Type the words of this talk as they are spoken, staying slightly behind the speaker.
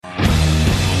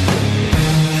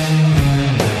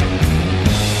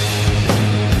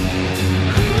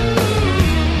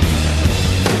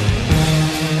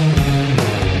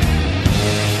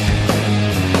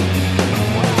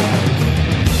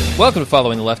Welcome to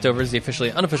Following the Leftovers, the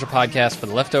officially unofficial podcast for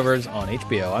The Leftovers on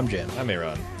HBO. I'm Jim. I'm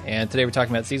Aaron. And today we're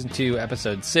talking about Season 2,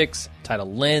 Episode 6,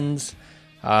 titled Lens.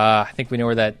 I think we know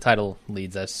where that title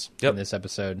leads us in this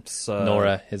episode.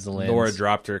 Nora is the lens. Nora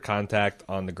dropped her contact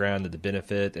on the ground at the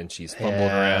benefit, and she's fumbled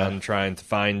around trying to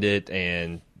find it,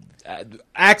 and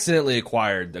accidentally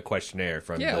acquired the questionnaire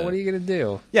from what are you going to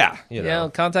do? Yeah, you know.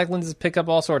 Contact lenses pick up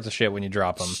all sorts of shit when you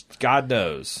drop them. God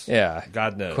knows. Yeah.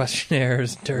 God knows.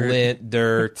 Questionnaires, dirt. Lint,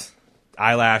 dirt,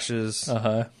 eyelashes,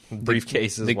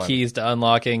 briefcases. The keys to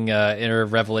unlocking inner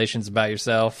revelations about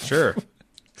yourself. Sure.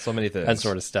 So many things. That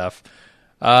sort of stuff.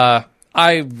 I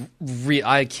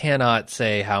cannot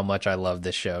say how much I love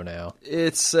this show now.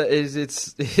 It's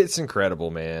incredible,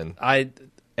 man.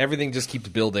 Everything just keeps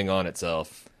building on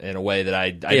itself in a way that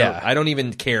I don't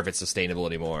even care if it's sustainable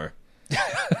anymore.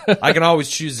 I can always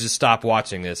choose to stop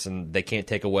watching this, and they can't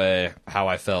take away how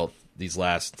I felt these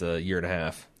last year and a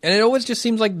half. And it always just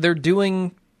seems like they're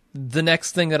doing the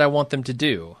next thing that I want them to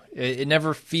do. It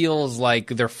never feels like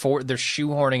they're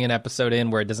shoehorning an episode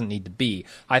in where it doesn't need to be.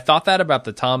 I thought that about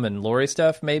the Tom and Lori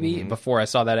stuff maybe before I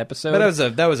saw that episode.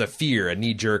 But that was a fear, a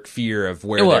knee-jerk fear of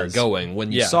where they're going.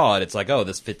 When you saw it, it's like, oh,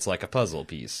 this fits like a puzzle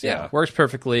piece. Yeah, works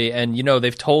perfectly. And,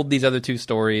 they've told these other two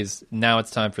stories. Now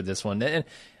it's time for this one. And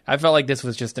I felt like this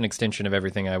was just an extension of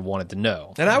everything I wanted to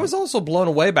know. And I was also blown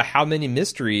away by how many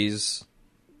mysteries...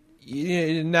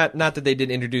 Not that they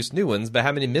didn't introduce new ones, but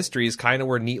how many mysteries kind of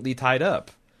were neatly tied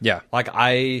up. Yeah. Like,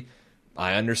 I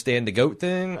understand the goat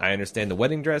thing. I understand the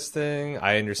wedding dress thing.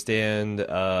 I understand...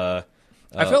 I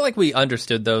felt like we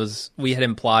understood those. We had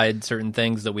implied certain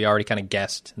things that we already kind of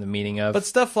guessed the meaning of. But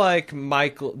stuff like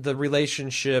Michael, the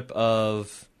relationship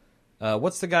of...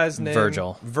 what's the guy's name?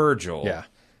 Virgil. Yeah.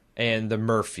 And the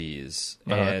Murphys.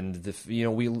 And,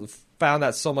 we found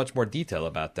out so much more detail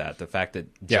about that. The fact that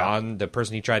John, the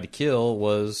person he tried to kill,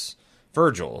 was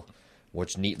Virgil,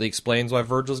 which neatly explains why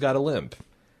Virgil's got a limp.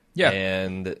 Yeah.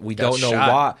 And we don't know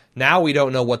why. Now we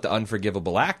don't know what the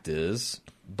unforgivable act is,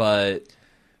 but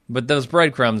those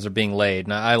breadcrumbs are being laid,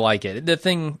 and I like it. The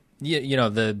thing,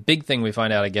 the big thing we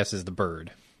find out, I guess, is the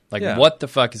bird. What the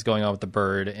fuck is going on with the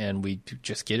bird, and we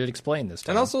just get it explained this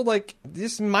time. And also,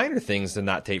 just minor things to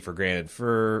not take for granted.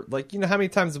 For, how many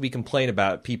times do we complain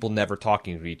about people never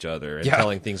talking to each other and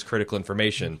telling things critical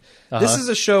information? This is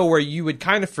a show where you would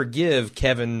kind of forgive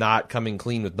Kevin not coming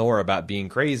clean with Nora about being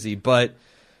crazy, but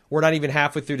we're not even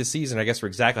halfway through the season. I guess we're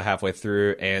exactly halfway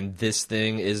through, and this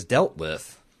thing is dealt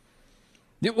with.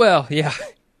 Well, yeah.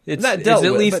 It's at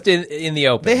least in the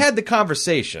open. They had the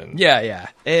conversation. Yeah.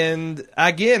 And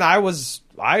again,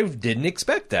 I didn't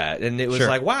expect that. And it was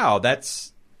like, wow,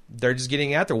 they're just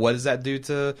getting out there. What does that do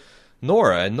to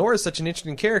Nora? And Nora's such an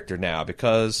interesting character now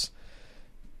because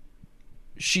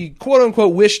she, quote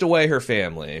unquote, wished away her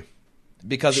family.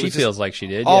 Because she feels like she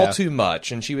did all too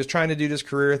much. And she was trying to do this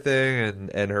career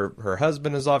thing, and her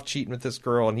husband is off cheating with this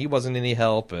girl, and he wasn't any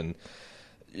help, and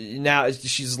now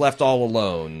she's left all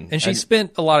alone. And she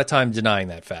spent a lot of time denying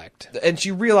that fact. And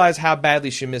she realized how badly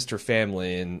she missed her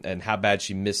family and how bad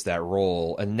she missed that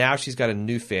role. And now she's got a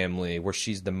new family where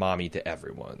she's the mommy to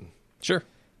everyone. Sure.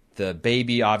 The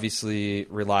baby obviously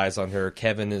relies on her.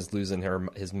 Kevin is losing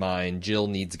his mind. Jill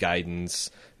needs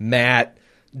guidance. Matt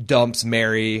dumps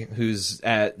Mary, who's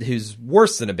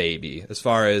worse than a baby as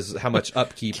far as how much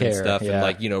upkeep and stuff.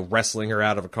 And wrestling her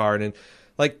out of a car. And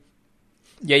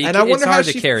it's hard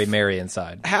to carry Mary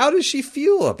inside. How does she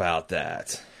feel about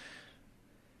that?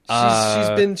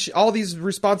 All these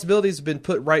responsibilities have been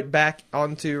put right back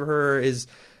onto her.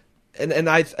 And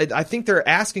I think they're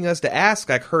asking us to ask,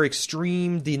 her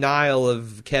extreme denial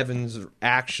of Kevin's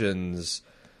actions.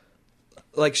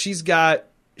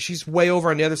 She's way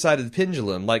over on the other side of the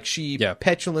pendulum. She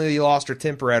petulantly lost her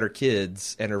temper at her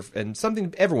kids and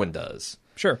something everyone does.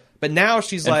 Sure. But now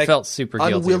she's felt super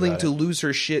unwilling to lose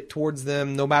her shit towards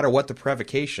them no matter what the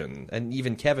provocation. And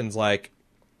even Kevin's like,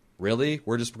 really?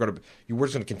 We're just going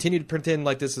to continue to pretend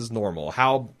like this is normal.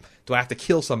 How do I have to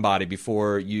kill somebody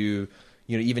before you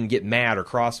even get mad or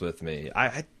cross with me?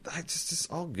 I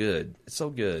just all good. It's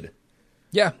so good.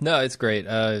 Yeah, no, it's great.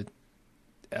 I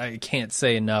can't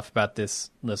say enough about this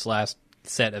last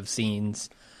set of scenes.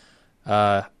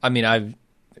 I don't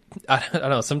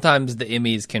know. Sometimes the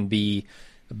Emmys can be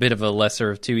a bit of a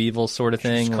lesser of two evils sort of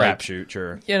thing. Crapshoot,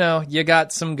 sure. You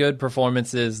got some good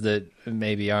performances that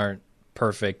maybe aren't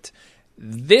perfect.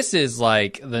 This is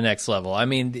the next level. I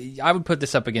would put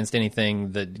this up against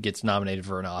anything that gets nominated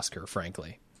for an Oscar,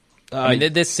 frankly.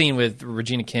 This scene with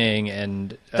Regina King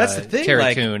and that's the thing.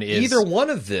 Carrie Coon is either one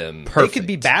of them. Perfect. They could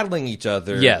be battling each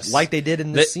other, like they did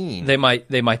in the scene. They might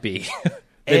be.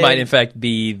 They might, in fact,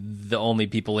 be the only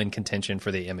people in contention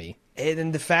for the Emmy. And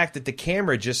then the fact that the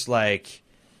camera just like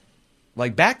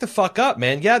back the fuck up,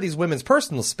 man. Get out of these women's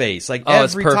personal space. Like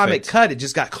every time it cut, it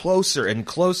just got closer and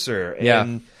closer. Yeah.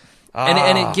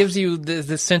 And it gives you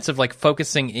this sense of like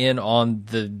focusing in on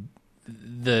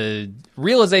the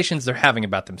realizations they're having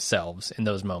about themselves in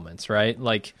those moments, right?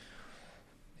 Like,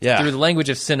 through the language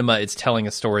of cinema, it's telling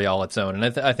a story all its own.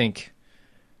 And I think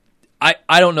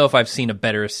I don't know if I've seen a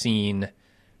better scene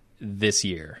this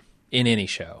year in any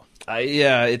show.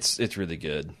 It's really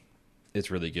good. It's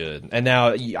really good. And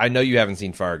now I know you haven't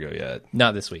seen Fargo yet.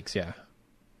 Not this week's, yeah.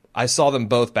 I saw them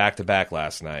both back to back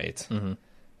last night,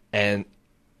 and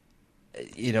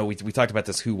we talked about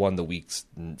this who won the week's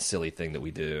silly thing that we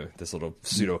do, this little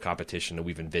pseudo competition that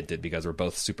we've invented because we're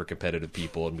both super competitive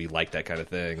people and we like that kind of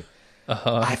thing.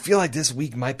 I feel like this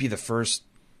week might be the first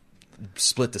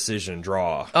split decision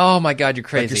draw. Oh my God, you're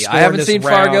crazy! I haven't seen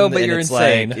Fargo, but you're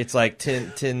insane. It's like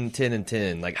 10, and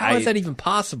 10. Like, how is that even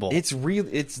possible? It's real.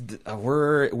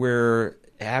 We're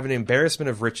having an embarrassment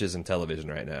of riches in television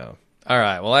right now. All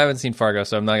right. Well, I haven't seen Fargo,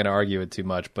 so I'm not going to argue it too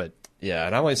much. But yeah,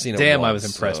 and I've only seen it. Damn, once, I was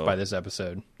impressed by this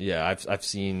episode. Yeah, I've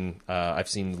seen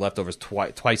Leftovers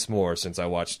twice more since I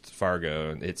watched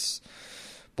Fargo. It's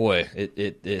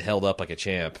it held up like a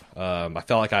champ. I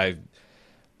felt like I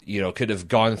could have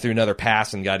gone through another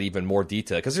pass and got even more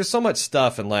detail because there's so much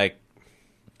stuff and like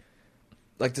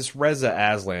this Reza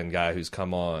Aslan guy who's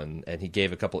come on and he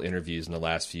gave a couple interviews in the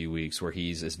last few weeks where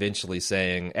he's eventually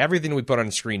saying everything we put on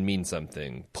the screen means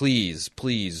something. Please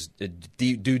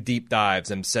do deep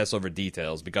dives and obsess over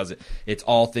details because it's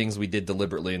all things we did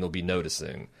deliberately and they'll be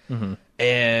noticing.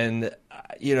 And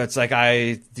it's like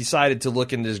I decided to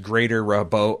look into this Greater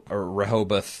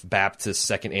Rehoboth Baptist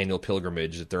Second Annual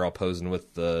Pilgrimage that they're all posing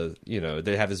with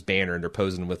they have this banner and they're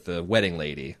posing with the wedding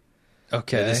lady.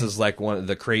 Okay, this is like one of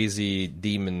the crazy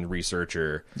demon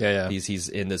researcher. Yeah. He's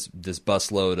in this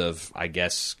busload of, I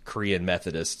guess, Korean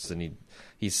Methodists, and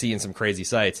he's seeing some crazy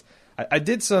sights. I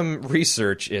did some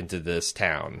research into this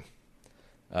town,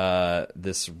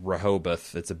 this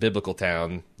Rehoboth. It's a biblical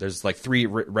town. There's like 3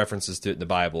 references to it in the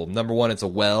Bible. Number 1, it's a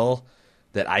well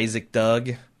that Isaac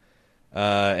dug.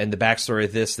 And the backstory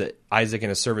of this, that Isaac and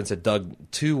his servants had dug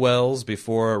 2 wells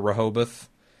before Rehoboth.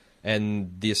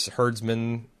 And this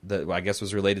herdsman that I guess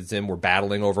was related to him were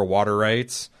battling over water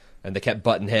rights, and they kept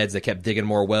butting heads. They kept digging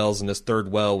more wells, and this 3rd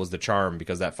well was the charm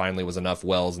because that finally was enough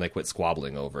wells, and they quit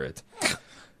squabbling over it.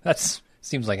 That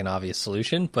seems like an obvious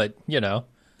solution, but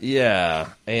Yeah,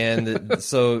 and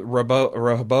so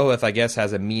Rehoboth, I guess,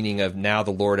 has a meaning of now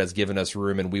the Lord has given us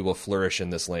room, and we will flourish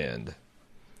in this land.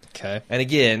 Okay, and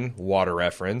again, water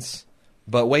reference,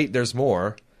 but wait, there's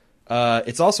more.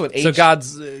 It's also an So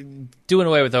God's doing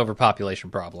away with overpopulation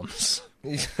problems.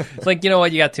 It's like, you know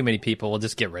what? You got too many people. We'll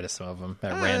just get rid of some of them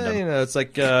at random. It's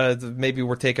like maybe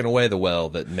we're taking away the well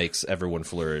that makes everyone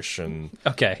flourish and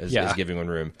is giving one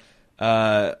room.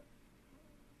 I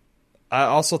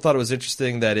also thought it was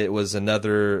interesting that it was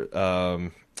another.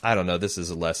 I don't know. This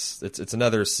is It's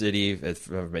another city.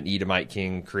 An Edomite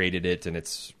king created it, and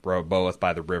it's Rehoboth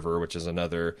by the river, which is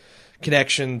another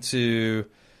connection to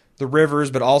the rivers,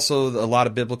 but also a lot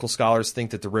of biblical scholars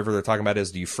think that the river they're talking about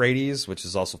is the Euphrates, which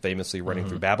is also famously running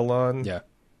through Babylon. Yeah.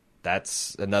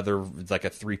 That's another, like a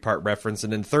 3-part reference.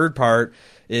 And then 3rd part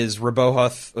is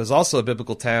Rehoboth was also a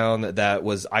biblical town that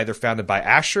was either founded by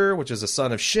Asher, which is a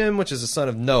son of Shem, which is a son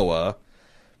of Noah.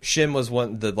 Shem was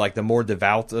the more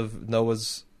devout of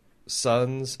Noah's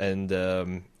sons, and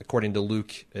according to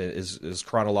Luke, is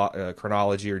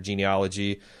chronology or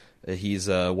genealogy, he's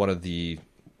one of the,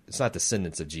 it's not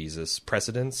descendants of Jesus,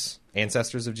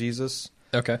 ancestors of Jesus.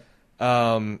 Okay.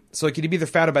 So it could be either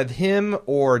founded by him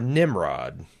or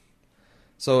Nimrod.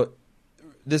 So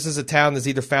this is a town that's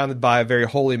either founded by a very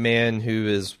holy man who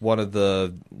is one of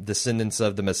the descendants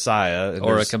of the Messiah,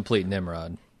 or a complete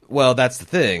Nimrod. Well, that's the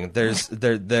thing.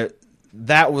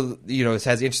 That was, it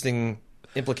has interesting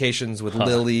implications with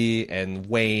Lily and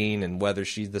Wayne and whether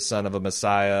she's the son of a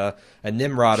Messiah. And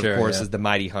Nimrod, of course, is the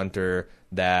mighty hunter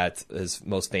that is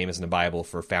most famous in the Bible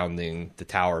for founding the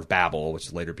Tower of Babel,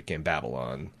 which later became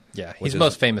Babylon. Yeah, he's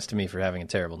most famous to me for having a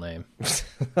terrible name.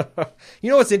 You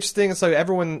know what's interesting?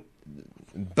 So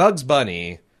Bugs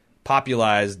Bunny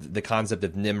popularized the concept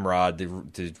of Nimrod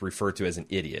to refer to as an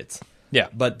idiot. Yeah.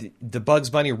 But the Bugs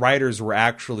Bunny writers were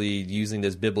actually using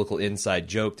this biblical inside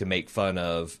joke to make fun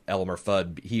of Elmer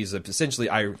Fudd. He's essentially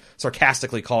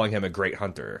sarcastically calling him a great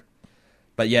hunter.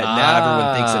 But yet now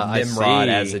everyone thinks of Nimrod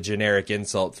as a generic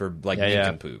insult for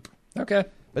nincompoop. Okay.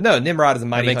 But no, Nimrod is a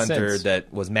mighty makes hunter sense.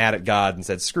 that was mad at God and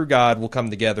said, "Screw God, we'll come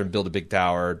together and build a big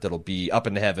tower that'll be up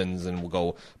in the heavens, and we'll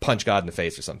go punch God in the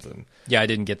face or something." Yeah, I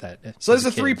didn't get that. So there's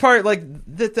a three-part, like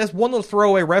that's one little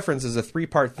throwaway reference is a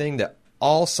three-part thing that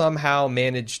all somehow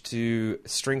managed to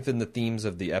strengthen the themes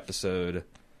of the episode.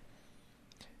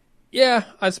 Yeah,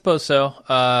 I suppose so.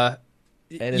 And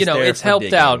It's for helped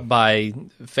digging. out by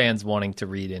fans wanting to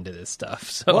read into this stuff.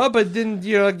 So Well, but then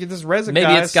get this Reza Maybe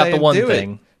guy it's got the saying, one "Do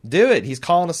thing." Do it. He's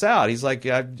calling us out. He's like,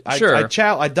 Sure.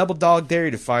 I double dog dare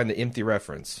you to find the empty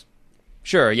reference.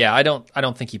 sure, yeah, I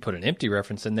don't think he put an empty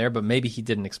reference in there, but maybe he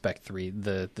didn't expect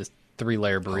the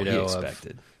 3-layer burrito he of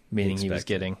expected. meaning he was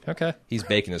expected. getting. Okay. He's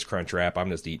baking his crunch wrap. I'm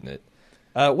just eating it.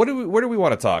 Where do we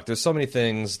want to talk? There's so many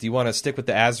things. Do you want to stick with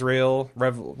the Azrael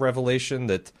revelation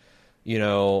that,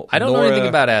 I don't know anything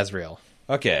about Azrael.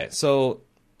 Okay, so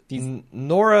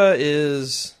Nora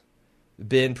is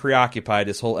been preoccupied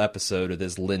this whole episode with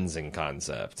this lensing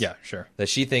concept. Yeah, sure. That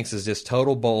she thinks is just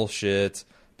total bullshit.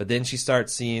 But then she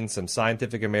starts seeing some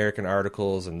Scientific American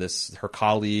articles, and her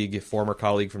former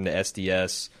colleague from the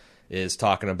SDS, is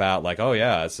talking about like, oh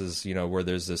yeah, this is where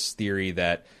there's this theory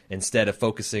that instead of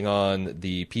focusing on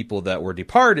the people that were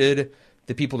departed,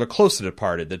 the people that are close to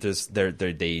departed,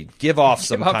 that they give off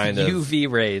some kind of UV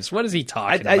rays. What is he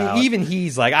talking about? Even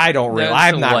he's like, I've not read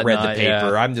the whatnot,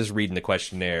 paper. yeah. I'm just reading the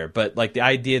questionnaire. But like the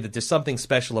idea that there's something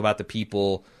special about the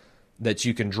people that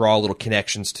you can draw little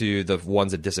connections to, the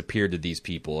ones that disappeared to these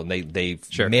people, and they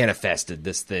Sure. manifested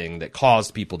this thing that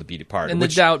caused people to be departed. And the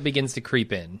doubt begins to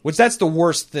creep in. Which that's the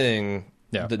worst thing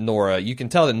Yeah. that Nora, you can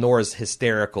tell that Nora's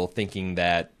hysterical, thinking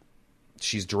that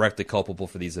she's directly culpable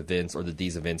for these events or that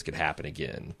these events could happen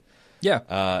again. Yeah.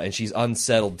 And she's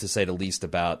unsettled, to say the least,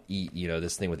 about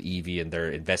this thing with Evie, and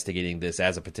they're investigating this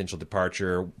as a potential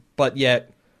departure. But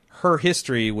yet, her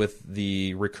history with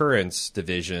the Recurrence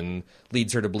division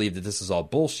leads her to believe that this is all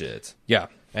bullshit. Yeah.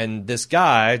 And this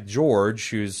guy, George,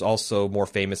 who's also more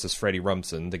famous as Freddie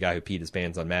Rumsen, the guy who peed his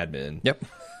pants on Mad Men, Yep.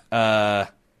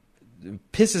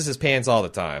 pisses his pants all the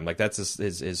time. Like that's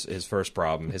his first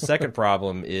problem. His second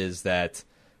problem is that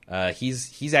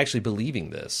he's actually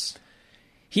believing this.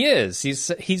 He is.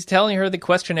 He's telling her the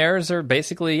questionnaires are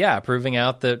basically, proving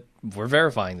out that we're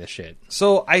verifying this shit.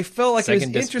 So I felt like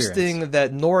Second it was interesting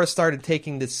that Nora started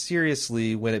taking this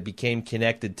seriously when it became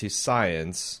connected to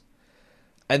science.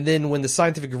 And then when the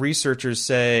scientific researchers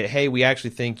say, hey, we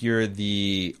actually think you're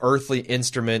the earthly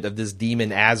instrument of this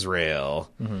demon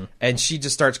Azrael, and she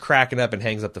just starts cracking up and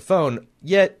hangs up the phone.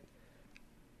 Yet,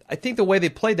 I think the way they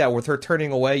played that with her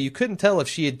turning away, you couldn't tell if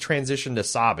she had transitioned to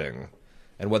sobbing,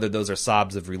 and whether those are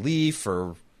sobs of relief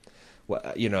or,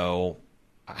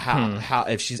 how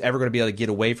if she's ever going to be able to get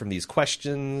away from these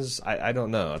questions. I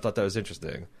don't know. I thought that was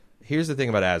interesting. Here's the thing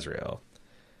about Azrael.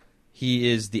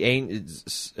 He is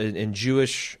in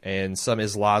Jewish and some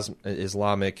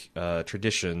Islamic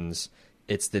traditions,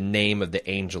 it's the name of the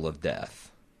angel of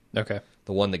death. Okay.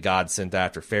 The one that God sent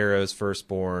after Pharaoh's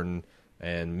firstborn,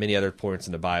 and many other points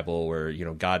in the Bible where,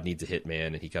 God needs a hitman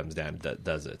and he comes down and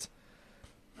does it.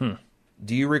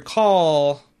 Do you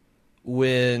recall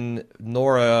when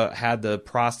Nora had the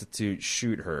prostitute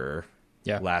shoot her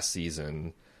last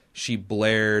season? She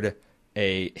blared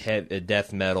a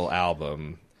death metal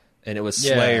album, and it was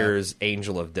Slayer's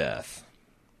Angel of Death.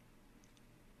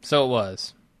 So it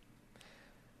was.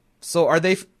 So are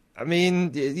they... I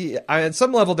mean, at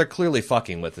some level, they're clearly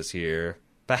fucking with us here.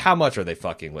 But how much are they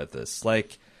fucking with us?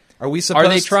 Like, are we supposed... Are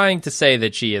they trying to say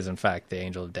that she is, in fact, the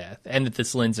Angel of Death, and that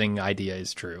this lensing idea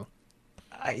is true?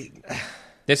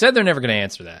 They said they're never going to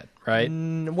answer that, right?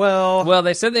 Well,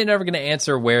 they said they're never going to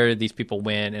answer where these people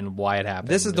went and why it happened.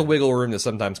 This is the wiggle room that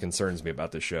sometimes concerns me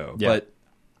about the show. Yeah. But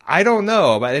I don't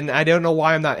know. And I don't know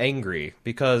why I'm not angry,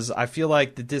 because I feel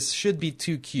like that this should be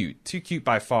too cute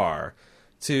by far,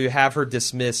 to have her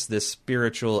dismiss this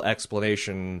spiritual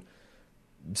explanation,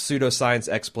 pseudoscience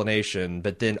explanation,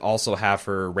 but then also have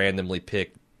her randomly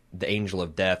pick the Angel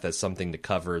of Death as something to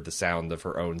cover the sound of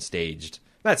her own ritualized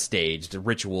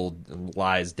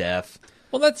death.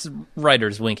 Well, that's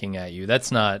writers winking at you.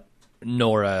 That's not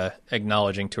Nora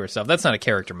acknowledging to herself. That's not a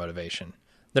character motivation.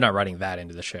 They're not writing that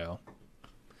into the show.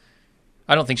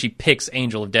 I don't think she picks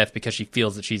Angel of Death because she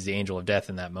feels that she's the Angel of Death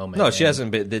in that moment. No, she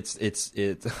hasn't been.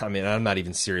 I mean, I'm not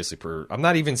even seriously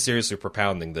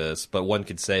propounding this, but one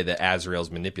could say that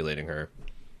Azrael's manipulating her.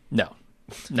 No,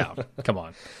 come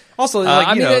on. Also,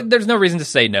 there's no reason to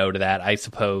say no to that, I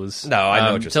suppose. No, I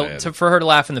know what you're saying. For her to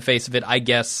laugh in the face of it, I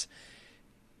guess,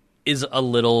 is a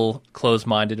little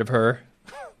close-minded of her.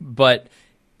 But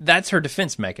that's her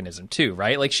defense mechanism, too,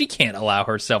 right? Like, she can't allow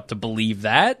herself to believe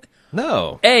that.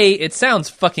 No. A, it sounds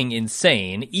fucking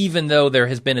insane, even though there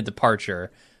has been a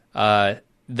departure that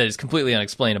is completely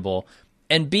unexplainable.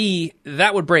 And B,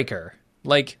 that would break her.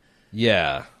 Like,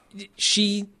 yeah,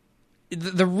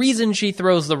 the reason she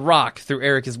throws the rock through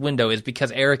Erica's window is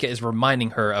because Erica is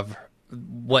reminding her of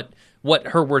what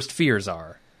her worst fears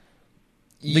are.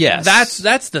 Yes.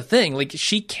 That's the thing. Like,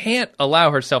 she can't allow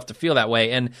herself to feel that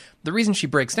way. And the reason she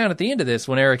breaks down at the end of this,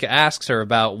 when Erica asks her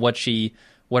about what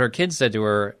her kids said to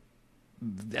her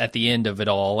at the end of it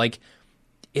all, like,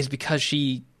 is because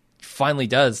she finally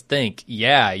does think,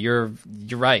 yeah, you're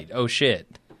right. Oh shit.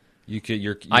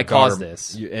 I caused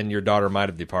this. And your daughter might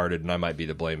have departed, and I might be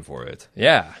to blame for it.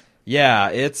 Yeah. Yeah,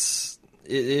 it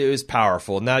was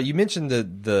powerful. Now, you mentioned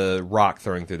the rock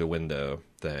throwing through the window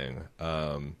thing.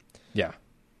 Yeah.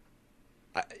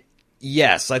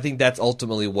 Yes, I think that's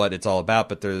ultimately what it's all about,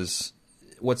 but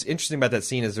what's interesting about that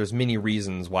scene is there's many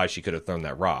reasons why she could have thrown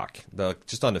that rock.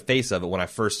 Just on the face of it, when I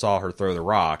first saw her throw the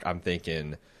rock, I'm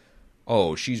thinking,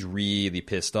 oh, she's really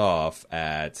pissed off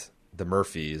at the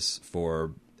Murphys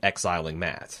for exiling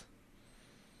Matt.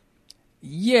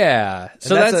 Yeah,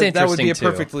 so that's interesting. That would be a too.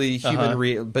 perfectly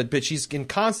human, but she's in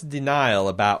constant denial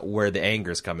about where the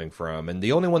anger's coming from, and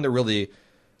the only one that really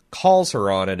calls her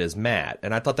on it is Matt.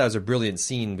 And I thought that was a brilliant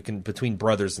scene between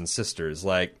brothers and sisters.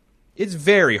 Like, it's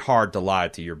very hard to lie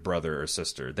to your brother or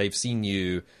sister. They've seen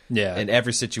you in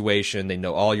every situation. They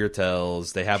know all your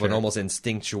tells. They have an almost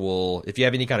instinctual, if you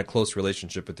have any kind of close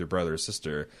relationship with your brother or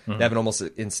sister, they have an almost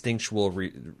instinctual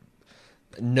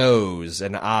nose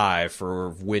and eye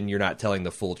for when you're not telling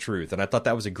the full truth. And I thought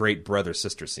that was a great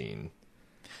brother-sister scene.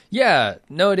 Yeah,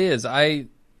 no, it is.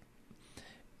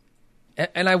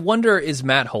 And I wonder, is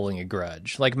Matt holding a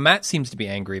grudge? Like, Matt seems to be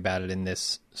angry about it in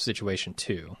this situation,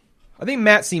 too. I think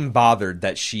Matt seemed bothered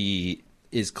that she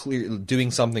is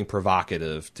doing something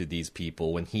provocative to these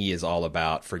people when he is all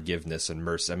about forgiveness and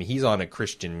mercy. I mean, he's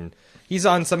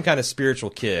on some kind of spiritual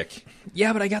kick.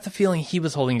 Yeah, but I got the feeling he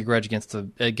was holding a grudge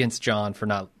against John for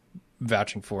not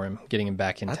vouching for him, getting him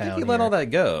back in town. I think he let all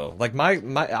that go. Like,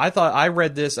 I thought I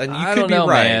read this, and you could be know,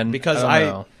 right, man.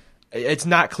 because it's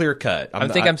not clear cut.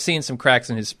 I'm seeing some cracks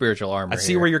in his spiritual armor. I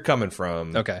see where you're coming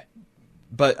from. Okay.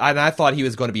 And I thought he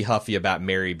was going to be huffy about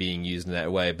Mary being used in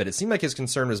that way, but it seemed like his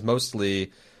concern was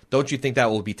mostly, don't you think that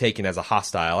will be taken as a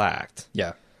hostile act?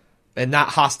 Yeah. And not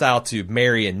hostile to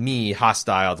Mary and me,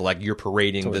 hostile to, like, you're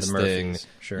parading this thing.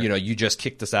 Sure. You know, you just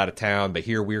kicked us out of town, but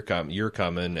here you're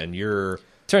coming, and you're...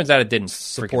 Turns out it didn't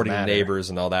supporting matter. Neighbors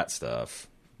and all that stuff.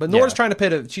 But Nora's trying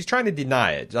to she's trying to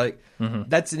deny it. Like,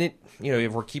 that's an it. You know,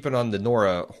 if we're keeping on the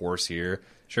Nora horse here,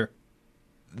 sure,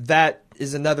 that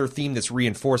is another theme that's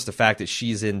reinforced the fact that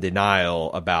she's in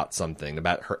denial about something,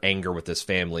 about her anger with this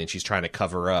family, and she's trying to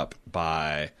cover up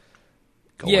by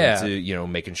going to,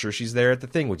 making sure she's there at the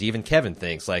thing, which even Kevin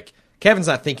thinks. Like, Kevin's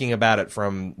not thinking about it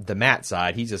from the Matt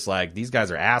side. He's just like, these guys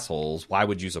are assholes. Why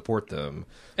would you support them?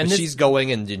 And she's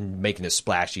going and making a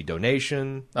splashy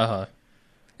donation.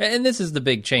 And this is the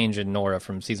big change in Nora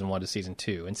from season 1 to season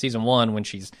 2. In season 1, when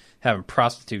she's having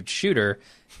prostitutes shoot her,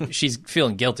 she's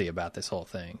feeling guilty about this whole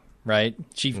thing, right?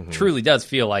 She truly does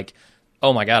feel like,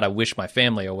 oh my God, I wish my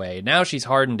family away. Now she's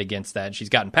hardened against that, and she's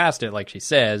gotten past it, like she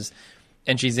says,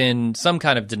 and she's in some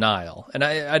kind of denial. And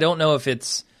I don't know if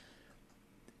it's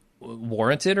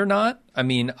warranted or not. I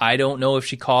mean, I don't know if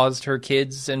she caused her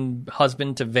kids and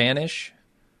husband to vanish,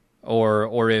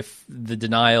 or if the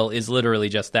denial is literally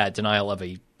just that, denial of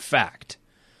a fact.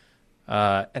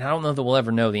 And I don't know that we'll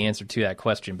ever know the answer to that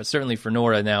question, but certainly for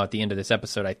Nora now at the end of this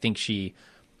episode, I think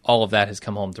all of that has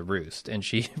come home to roost, and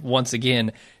she once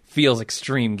again feels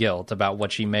extreme guilt about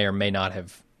what she may or may not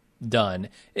have done.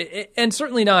 And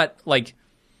certainly not, like,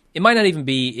 it might not even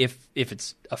be if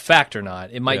it's a fact or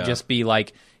not. It might just be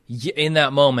like, in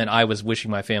that moment, I was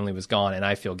wishing my family was gone, and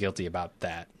I feel guilty about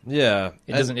that. Yeah,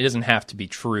 it doesn't have to be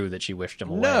true that she wished him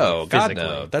away. No, physically. God,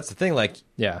 no. That's the thing. Like,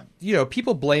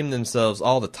 people blame themselves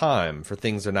all the time for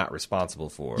things they're not responsible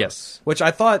for. Yes, which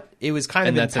I thought it was kind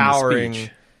of empowering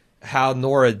how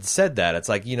Nora said that. It's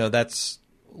like, that's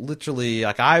literally,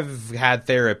 like, I've had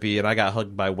therapy and I got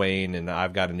hugged by Wayne and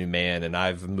I've got a new man and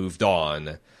I've moved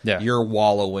on. Yeah. You're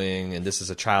wallowing, and this is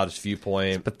a childish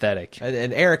viewpoint. It's pathetic.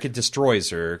 And Erica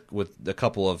destroys her with a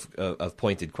couple of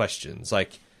pointed questions.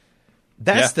 Like,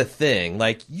 that's the thing.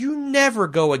 Like, you never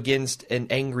go against an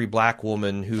angry black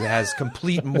woman who has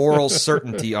complete moral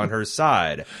certainty on her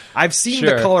side. I've seen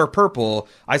The Color Purple.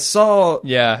 I saw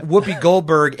Whoopi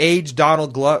Goldberg age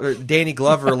Danny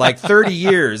Glover like 30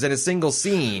 years in a single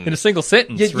scene. In a single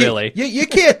sentence, really. You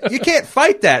can't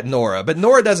fight that, Nora. But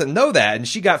Nora doesn't know that, and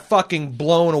she got fucking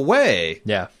blown away.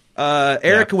 Yeah.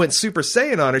 Erica went Super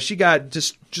Saiyan on her, she got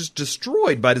just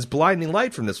destroyed by this blinding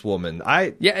light from this woman.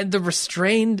 And the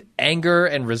restrained anger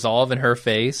and resolve in her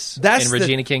face, in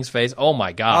Regina King's face. Oh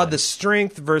my God. The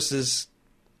strength versus,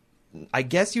 I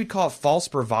guess you'd call it false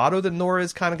bravado that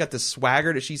Nora's kind of got the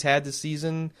swagger that she's had this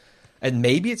season. And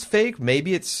maybe it's fake,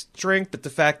 maybe it's strength, but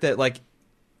the fact that, like,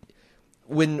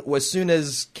 as soon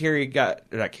as Nora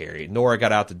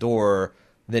got out the door,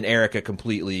 then Erica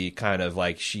completely kind of,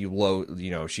 like, she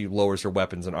lowers her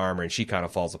weapons and armor, and she kind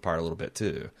of falls apart a little bit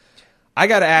too. I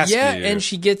got to ask you. Yeah, and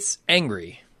she gets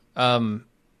angry.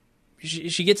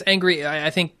 She gets angry,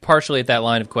 I think, partially at that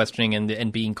line of questioning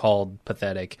and being called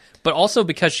pathetic, but also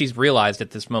because she's realized at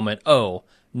this moment, oh,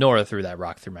 Nora threw that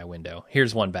rock through my window.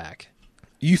 Here's one back.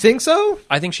 You think so?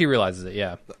 I think she realizes it,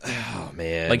 yeah. Oh,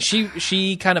 man. Like,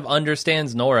 she kind of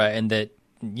understands Nora, and that,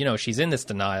 you know, she's in this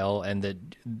denial, and that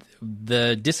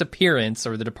the disappearance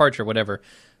or the departure, whatever,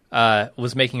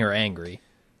 was making her angry.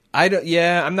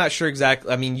 I'm not sure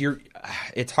exactly. I mean,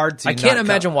 it's hard to. I can't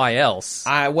imagine why else.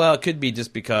 Well, it could be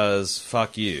just because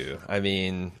fuck you. I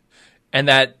mean, and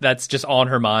that's just on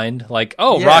her mind. Like,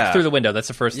 rock through the window. That's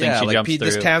the first thing she jumps through.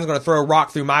 This town's going to throw a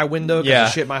rock through my window because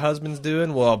of shit my husband's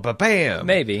doing. Well, bam.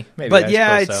 Maybe. But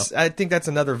I think that's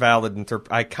another valid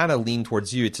I kind of lean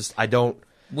towards you. It's just I don't.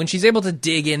 When she's able to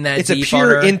dig in that deep, it's a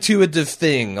pure intuitive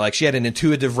thing. Like, she had an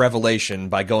intuitive revelation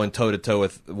by going toe to toe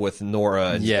with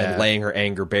Nora and laying her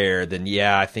anger bare. Then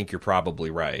I think you're probably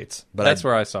right. But that's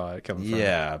where I saw it coming from.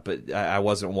 Yeah, but I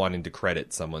wasn't wanting to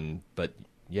credit someone. But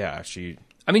she.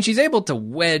 I mean, she's able to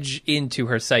wedge into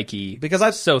her psyche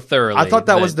because so thoroughly. I thought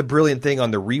that was the brilliant thing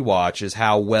on the rewatch is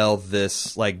how well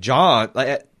this, like, John's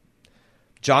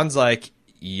like,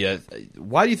 yeah,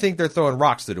 why do you think they're throwing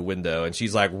rocks through the window? And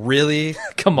she's like, really?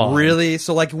 Come on. Really?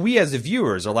 So, like, we as the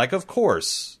viewers are like, of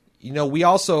course. You know, we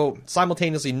also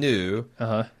simultaneously knew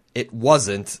it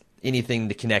wasn't anything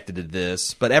connected to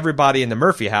this, but everybody in the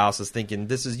Murphy house is thinking,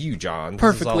 this is you, John.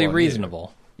 Perfectly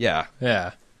reasonable. You. Yeah.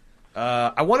 Yeah.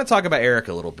 I want to talk about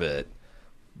Erica a little bit.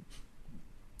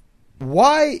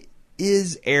 Why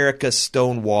is Erica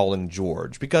stonewalling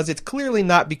George? Because it's clearly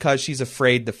not because she's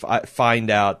afraid to find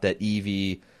out that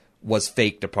Evie was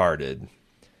fake departed.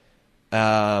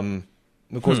 Of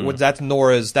course,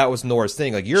 that was Nora's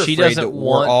thing. Like, you're afraid that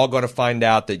we're all going to find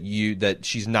out that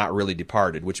she's not really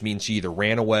departed, which means she either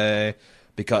ran away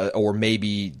or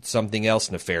maybe something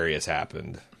else nefarious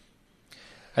happened.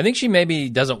 I think she maybe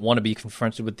doesn't want to be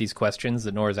confronted with these questions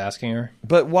that Nora's asking her.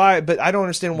 But why? But I don't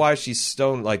understand why she's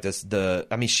stoned like this.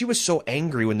 I mean, she was so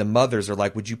angry when the mothers are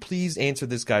like, "Would you please answer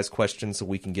this guy's question so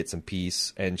we can get some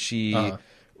peace?" And she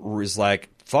was like,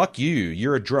 "Fuck you!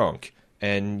 You're a drunk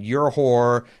and you're a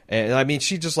whore." And I mean,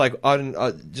 she just like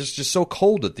just so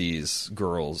cold at these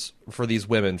girls, for these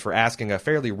women, for asking a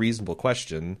fairly reasonable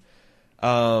question.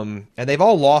 And they've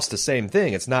all lost the same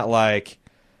thing. It's not like,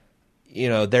 you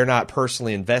know, they're not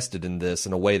personally invested in this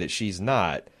in a way that she's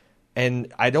not.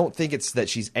 And I don't think it's that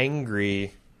she's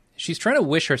angry. She's trying to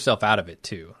wish herself out of it,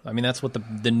 too. I mean, that's what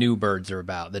the new birds are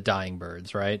about, the dying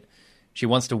birds, right? She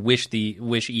wants to wish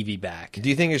Evie back. Do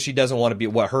you think she doesn't want to be,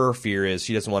 what her fear is,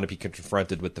 she doesn't want to be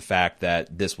confronted with the fact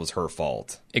that this was her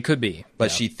fault? It could be.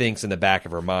 But she thinks in the back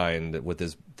of her mind with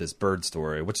this bird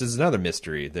story, which is another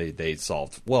mystery they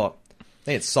solved. Well,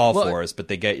 they didn't solve for us, but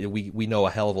we know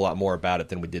a hell of a lot more about it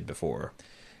than we did before.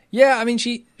 Yeah, I mean,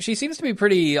 she seems to be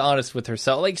pretty honest with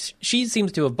herself. Like, she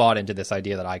seems to have bought into this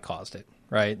idea that I caused it,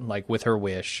 right? Like, with her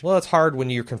wish. Well, it's hard when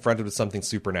you're confronted with something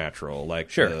supernatural, like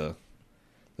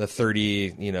the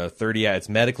 30, it's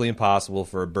medically impossible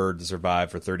for a bird to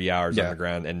survive for 30 hours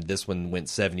underground, and this one went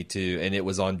 72, and it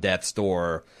was on death's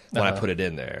door when I put it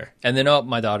in there. And then,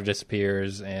 my daughter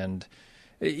disappears, and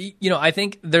I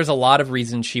think there's a lot of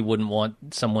reasons she wouldn't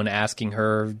want someone asking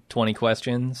her 20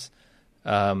 questions.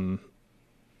 The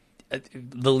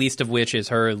least of which is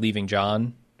her leaving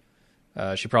John.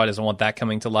 She probably doesn't want that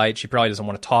coming to light. She probably doesn't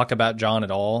want to talk about John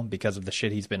at all because of the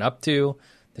shit he's been up to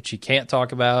that she can't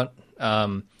talk about.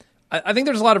 I think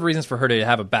there's a lot of reasons for her to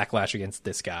have a backlash against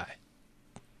this guy.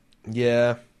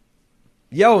 Yeah.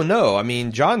 No. I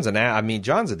mean, John's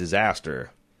a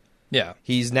disaster. Yeah.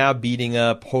 He's now beating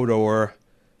up Hodor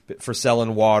for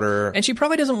selling water. And she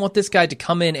probably doesn't want this guy to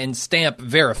come in and stamp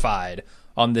verified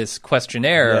on this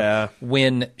questionnaire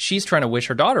when she's trying to wish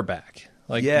her daughter back.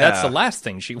 Like, that's the last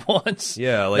thing she wants.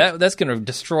 Yeah. Like, that's going to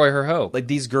destroy her hope. Like,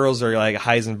 these girls are like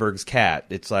Heisenberg's cat.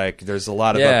 It's like, there's a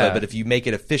lot of but if you make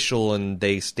it official and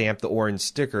they stamp the orange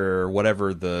sticker or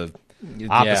whatever the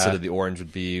opposite of the orange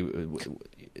would be,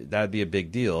 that'd be a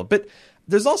big deal. But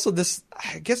there's also this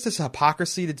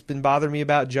hypocrisy that's been bothering me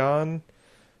about John.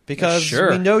 Because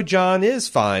we know John is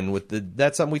fine with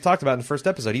that's something we talked about in the first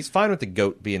episode. He's fine with the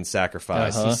goat being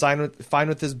sacrificed. He's fine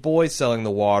with his boy selling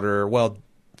the water, well,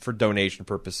 for donation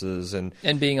purposes. And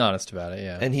being honest about it,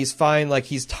 yeah. And he's fine, like,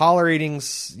 he's tolerating,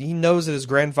 he knows that his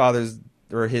grandfather's,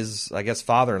 or his, I guess,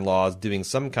 father-in-law is doing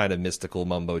some kind of mystical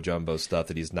mumbo-jumbo stuff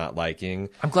that he's not liking.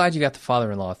 I'm glad you got the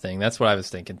father-in-law thing. That's what I was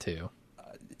thinking, too.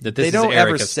 That this they don't is ever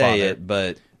Erica's say father. it,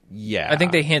 but... Yeah, I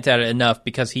think they hint at it enough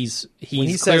because he's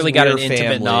he clearly got an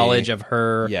intimate knowledge of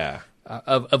her,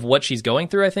 of what she's going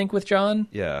through. I think with John,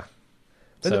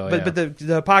 but the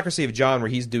hypocrisy of John, where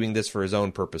he's doing this for his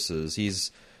own purposes. She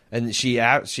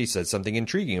said something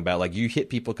intriguing about, like, you hit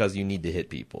people because you need to hit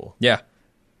people. Yeah,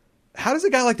 how does a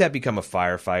guy like that become a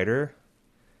firefighter?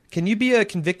 Can you be a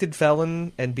convicted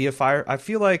felon and be a fire? I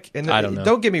feel like, and I don't know.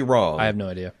 Don't get me wrong, I have no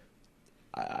idea.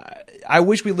 I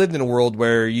wish we lived in a world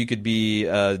where you could be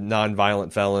a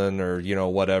non-violent felon or,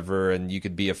 whatever, and you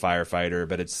could be a firefighter.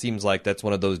 But it seems like that's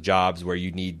one of those jobs where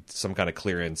you need some kind of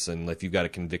clearance. And if you've got a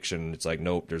conviction, it's like,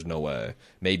 nope, there's no way.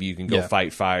 Maybe you can go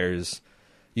fight fires.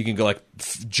 You can go,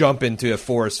 jump into a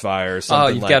forest fire or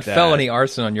something like that. Oh, you've got felony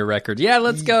arson on your record. Yeah,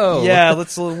 let's go. Yeah,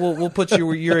 we'll put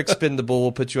you, you're expendable.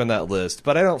 We'll put you on that list.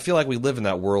 But I don't feel like we live in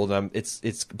that world. And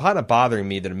it's kind of bothering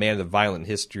me that a man with a violent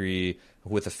history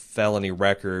with a felony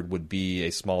record would be a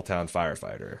small town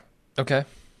firefighter. Okay.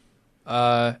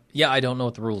 Yeah, I don't know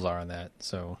what the rules are on that,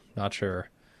 so not sure.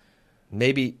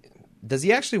 Maybe does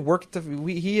he actually work at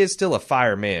he is still a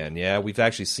fireman, yeah? We've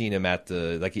actually seen him at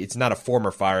it's not a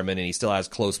former fireman and he still has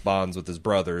close bonds with his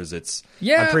brothers.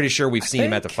 I'm pretty sure we've seen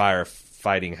him at the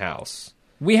firefighting house.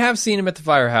 We have seen him at the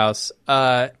firehouse.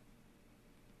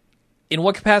 In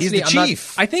what capacity? He's the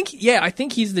chief. I think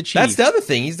he's the chief. That's the other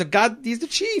thing. He's the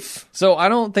chief. So I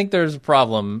don't think there's a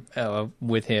problem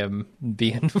with him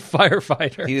being a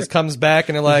firefighter. He just comes back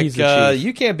and they're like,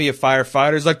 you can't be a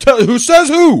firefighter. He's like, who says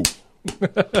who?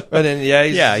 And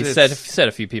then, he set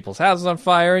a few people's houses on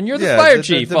fire, and you're the fire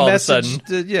chief all message, of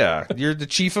a sudden. You're the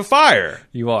chief of fire.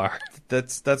 You are.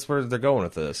 That's where they're going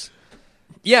with this.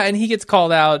 Yeah, and he gets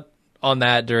called out on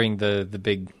that during the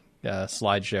big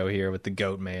slideshow here with the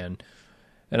goat man.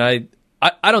 And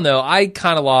I don't know. I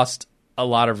kind of lost a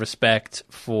lot of respect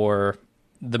for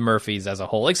the Murphys as a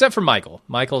whole, except for Michael.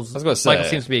 Michael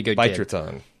seems to be a good kid. Bite your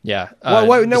tongue. Yeah. Despite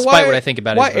what I think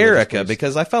about why Erica?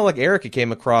 Because I felt like Erica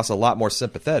came across a lot more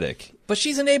sympathetic. But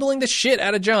she's enabling the shit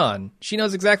out of John. She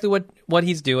knows exactly what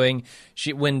he's doing.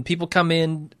 When people come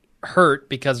in hurt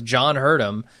because John hurt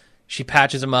him, she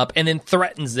patches him up and then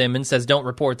threatens them and says, "Don't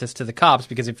report this to the cops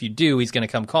because if you do, he's going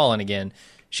to come calling again."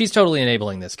 She's totally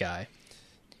enabling this guy.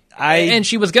 And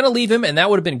she was going to leave him, and that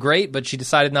would have been great, but she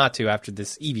decided not to after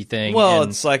this Evie thing. Well,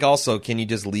 it's like also, can you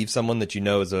just leave someone that you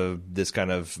know is this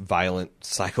kind of violent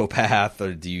psychopath,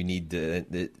 or do you need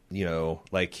to,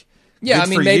 like... Yeah, I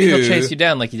mean, maybe he'll chase you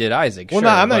down like he did Isaac. Well, no,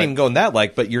 I'm not even going that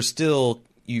but you're still...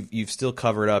 You've still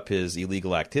covered up his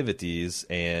illegal activities,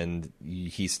 and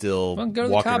he's still walking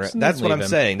around. That's what I'm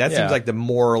saying. That seems like the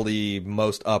morally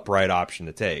most upright option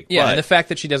to take. Yeah, and the fact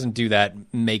that she doesn't do that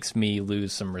makes me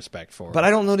lose some respect for her. But I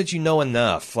don't know that you know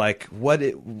enough. Like, are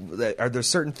there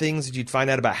certain things that you'd find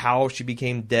out about how she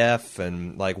became deaf,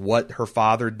 and like what her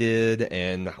father did,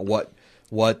 and what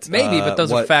maybe, but those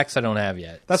are facts I don't have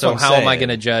yet. That's so what I'm how saying. Am I going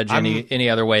to judge any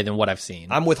other way than what I've seen?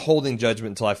 I'm withholding judgment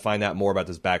until I find out more about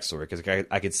this backstory, because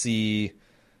I could see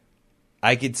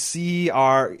this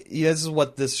is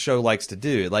what this show likes to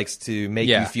do. It likes to make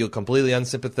you feel completely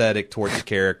unsympathetic towards the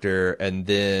character and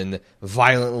then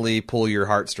violently pull your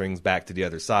heartstrings back to the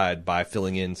other side by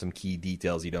filling in some key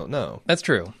details you don't know. That's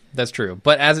true.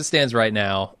 But as it stands right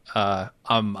now,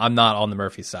 I'm not on the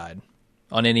Murphy side.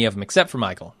 On any of them, except for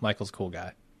Michael. Michael's a cool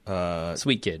guy.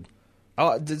 Sweet kid.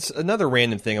 Another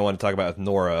random thing I want to talk about with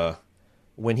Nora,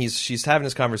 when she's having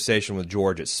this conversation with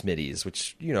George at Smitty's,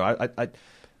 which, I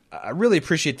really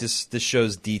appreciate this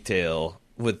show's detail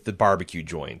with the barbecue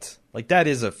joint. Like, that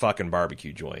is a fucking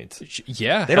barbecue joint.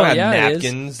 Yeah. They don't have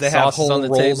napkins. They have whole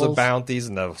rolls tables. of Bounties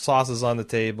and the sauces on the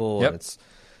table. Yep.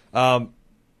 And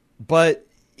but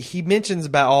he mentions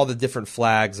about all the different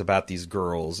flags about these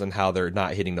girls and how they're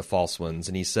not hitting the false ones,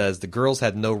 and he says the girls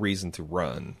had no reason to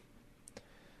run.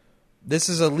 This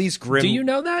is at least grim. Do you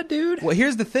know that, dude? Well,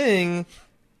 here's the thing.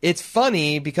 It's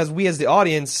funny because we as the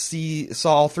audience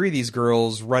saw all three of these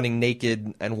girls running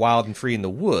naked and wild and free in the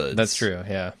woods. That's true,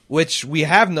 yeah. Which we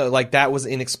have that was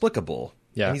inexplicable.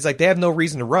 Yeah. And he's like, they have no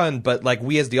reason to run, but like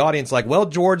we as the audience well,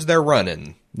 George, they're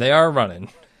running. They are running.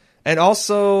 And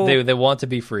also... They want to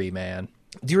be free, man.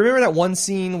 Do you remember that one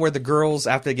scene where the girls,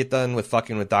 after they get done with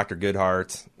fucking with Dr.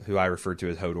 Goodhart, who I referred to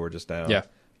as Hodor just now? Yeah.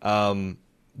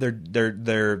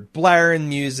 they're blaring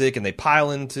music, and they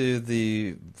pile into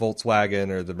the Volkswagen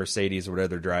or the Mercedes or whatever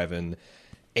they're driving,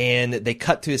 and they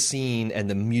cut to a scene, and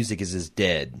the music is just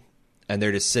dead, and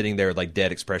they're just sitting there with like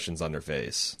dead expressions on their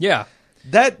face. Yeah.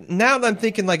 That now that I'm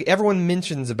thinking, like, everyone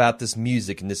mentions about this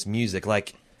music,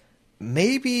 like,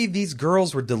 maybe these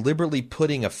girls were deliberately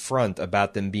putting a front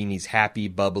about them being these happy,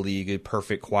 bubbly, good,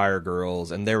 perfect choir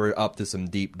girls, and they were up to some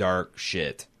deep, dark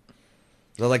shit.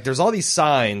 So, like, there's all these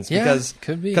signs because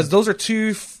those are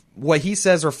two, what he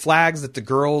says are flags that the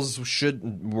girls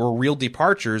were real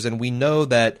departures, and we know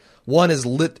that one is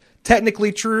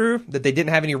technically true, that they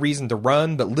didn't have any reason to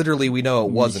run, but literally we know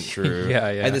it wasn't true. Yeah.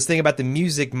 And this thing about the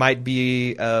music might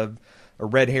be a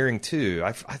red herring too.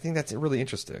 I think that's really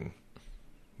interesting.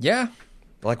 Yeah.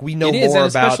 Like, we know more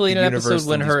about the universe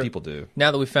than these people do. Now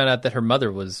that we found out that her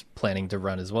mother was planning to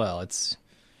run as well, it's,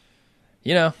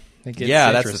 it gets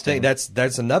that's the thing.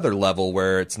 That's another level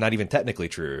where it's not even technically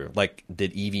true. Like,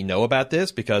 did Evie know about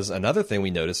this? Because another thing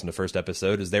we noticed in the first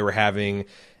episode is they were having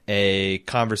a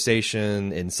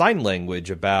conversation in sign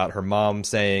language about her mom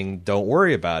saying, "Don't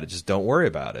worry about it. Just don't worry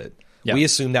about it." Yep. We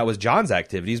assumed that was John's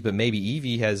activities, but maybe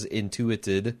Evie has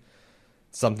intuited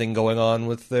something going on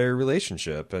with their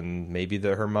relationship, and maybe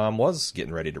her mom was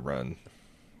getting ready to run.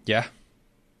 Yeah.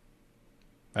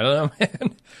 I don't know,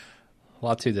 man. A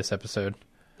lot to this episode.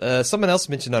 Someone else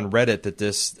mentioned on Reddit that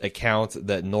this account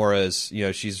that Nora is,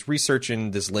 she's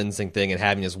researching this Lensing thing and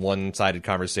having this one-sided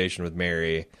conversation with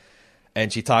Mary,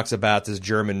 and she talks about this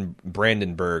German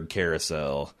Brandenburg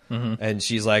carousel, and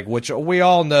she's like, which we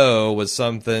all know was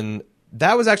something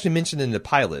that was actually mentioned in the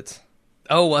pilot.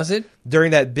 Oh, was it?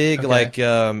 During that big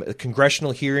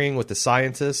congressional hearing with the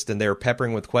scientists, and they were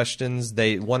peppering with questions.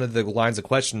 One of the lines of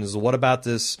questions is, "What about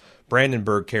this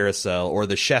Brandenburg carousel or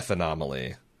the Chef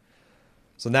anomaly?"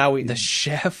 So now the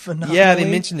Chef anomaly. Yeah, they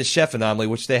mentioned the Chef anomaly,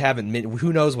 which they haven't.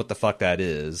 Who knows what the fuck that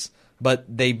is? But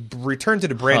they returned to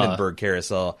the Brandenburg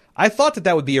carousel. I thought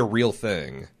that would be a real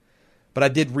thing, but I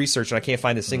did research and I can't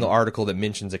find a single article that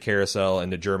mentions a carousel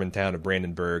in the German town of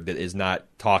Brandenburg that is not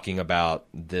talking about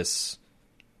this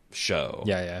show.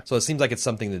 Yeah. So it seems like it's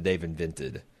something that they've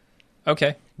invented.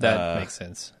 Okay, that makes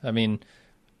sense. I mean,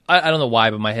 I don't know why,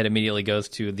 but my head immediately goes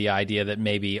to the idea that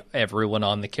maybe everyone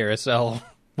on the carousel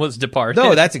was departed.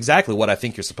 No, that's exactly what I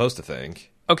think you're supposed to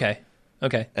think. Okay.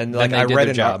 And like I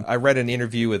read an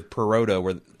interview with Perrotta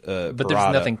where but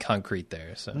there's nothing concrete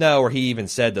there. So no, where he even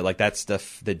said that like that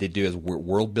stuff that they do is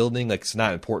world building. Like, it's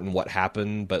not important what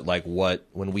happened, but like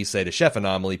when we say the Chef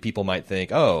anomaly, people might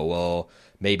think, oh well,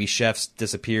 maybe chefs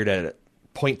disappeared at a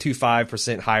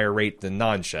 0.25% higher rate than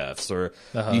non-chefs, or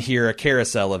you hear a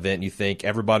carousel event and you think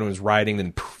everybody was riding,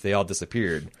 then poof, they all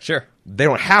disappeared. Sure. They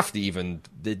don't have to even,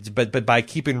 but by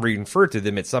keeping referred to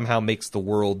them, it somehow makes the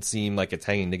world seem like it's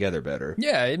hanging together better.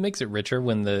 Yeah, it makes it richer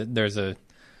when there's a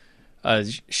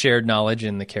shared knowledge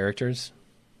in the characters.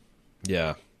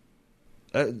 Yeah.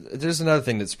 There's another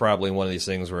thing that's probably one of these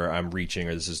things where I'm reaching,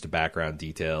 or this is just a background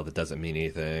detail that doesn't mean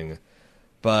anything.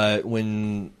 But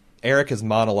when Erica's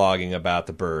monologuing about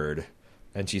the bird,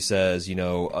 and she says,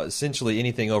 essentially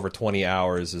anything over 20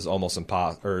 hours is almost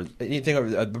impossible, or anything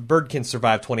over, a bird can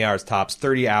survive 20 hours tops.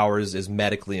 30 hours is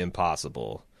medically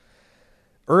impossible.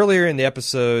 Earlier in the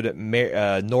episode,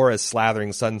 Nora is slathering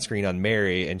sunscreen on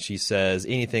Mary, and she says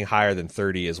anything higher than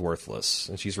 30 is worthless,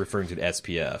 and she's referring to the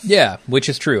SPF. Yeah, which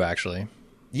is true, actually.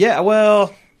 Yeah,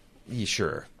 well,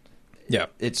 sure. Yeah,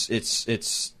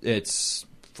 it's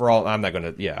for all. I'm not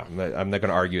gonna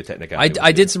argue a technicality.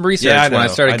 I did some research when I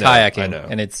started kayaking,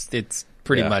 and it's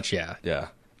pretty much yeah.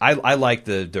 I like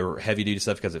the heavy duty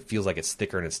stuff because it feels like it's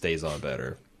thicker and it stays on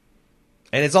better.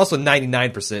 And it's also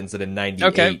 99% instead of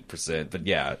 98%. But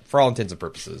yeah, for all intents and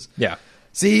purposes. Yeah.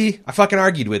 See, I fucking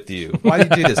argued with you. Why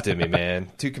did you do this to me, man?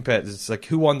 Two competitors. It's like,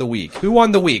 who won the week? Who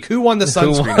won the week? Who won the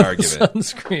sunscreen argument?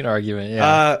 Sunscreen argument,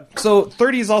 yeah. So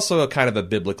 30 is also a kind of a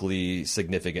biblically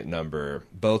significant number.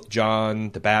 Both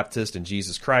John the Baptist and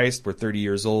Jesus Christ were 30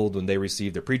 years old when they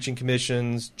received their preaching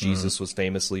commissions. Jesus was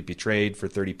famously betrayed for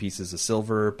 30 pieces of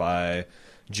silver by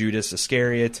Judas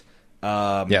Iscariot.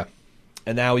 Yeah.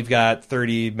 And now we've got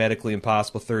 30 medically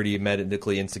impossible, 30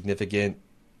 medically insignificant.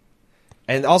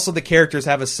 And also the characters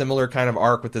have a similar kind of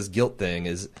arc with this guilt thing.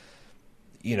 Is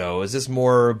this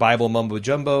more Bible mumbo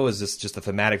jumbo? Is this just a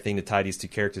thematic thing to tie these two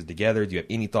characters together? Do you have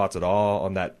any thoughts at all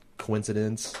on that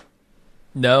coincidence?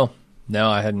 No,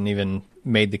 I hadn't even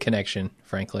made the connection,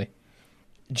 frankly.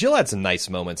 Jill had some nice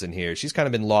moments in here. She's kind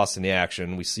of been lost in the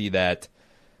action. We see that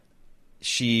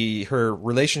her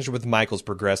relationship with Michael's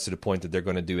progressed to the point that they're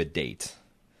going to do a date.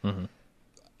 Mm-hmm.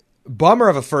 Bummer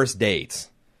of a first date.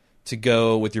 to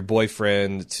go with your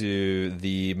boyfriend to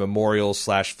the memorial /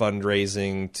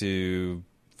 fundraising to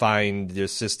find your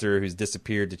sister who's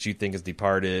disappeared that you think has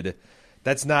departed.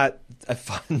 That's not a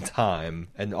fun time.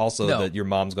 And also that your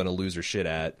mom's going to lose her shit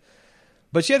at.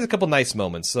 But she had a couple nice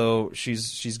moments. So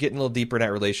she's getting a little deeper in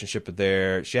that relationship with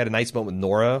there. She had a nice moment with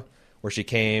Nora where she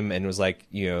came and was like,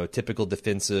 typical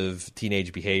defensive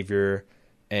teenage behavior.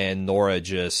 And Nora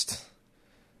just,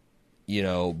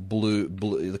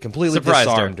 completely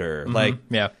disarmed her. Mm-hmm. Like,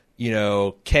 yeah.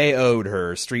 KO'd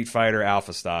her Street Fighter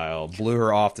Alpha style, blew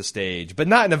her off the stage, but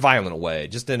not in a violent way.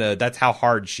 Just that's how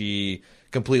hard she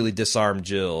completely disarmed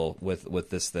Jill with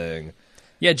this thing.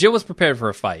 Yeah, Jill was prepared for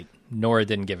a fight. Nora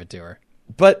didn't give it to her.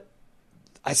 But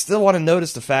I still want to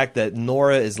notice the fact that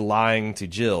Nora is lying to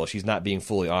Jill. She's not being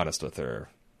fully honest with her.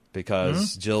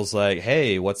 Because Jill's like,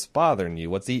 hey, what's bothering you?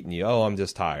 What's eating you? Oh, I'm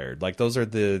just tired. Like, those are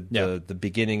the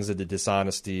beginnings of the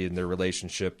dishonesty in their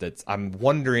relationship. I'm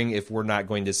wondering if we're not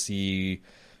going to see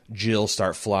Jill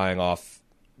start flying off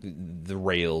the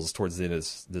rails towards the end of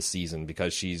this season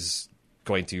because she's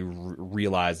going to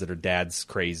realize that her dad's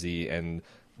crazy and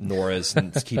Nora's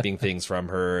keeping things from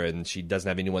her and she doesn't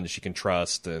have anyone that she can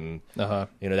trust. And,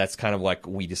 that's kind of like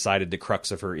we decided the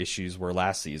crux of her issues were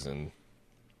last season.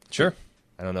 Sure.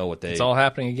 I don't know what it's all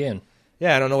happening again.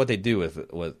 Yeah, I don't know what they do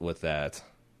with that.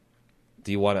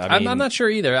 Do you want to? I'm not sure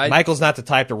either. Michael's not the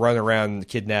type to run around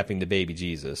kidnapping the baby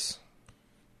Jesus.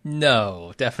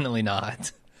 No, definitely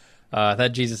not.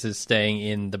 That Jesus is staying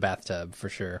in the bathtub for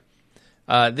sure.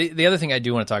 The other thing I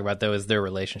do want to talk about though is their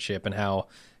relationship and how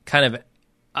kind of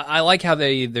I like how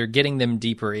they're getting them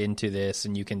deeper into this,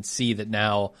 and you can see that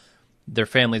now their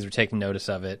families are taking notice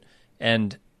of it.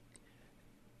 And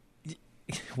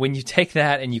when you take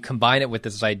that and you combine it with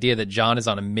this idea that John is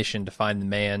on a mission to find the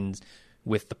man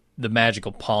with the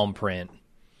magical palm print,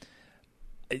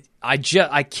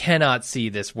 I cannot see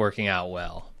this working out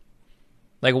well.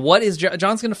 Like, what is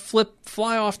John's going to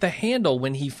fly off the handle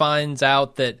when he finds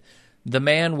out that the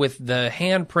man with the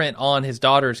handprint on his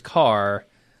daughter's car,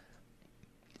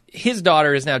 his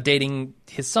daughter is now dating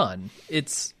his son.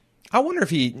 I wonder if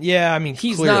he's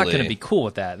clearly not going to be cool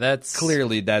with that.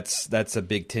 That's a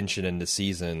big tension in the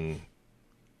season.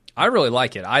 I really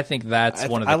like it. I think that's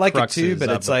one of the I like it cruxes too, but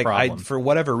of it's the like problem. for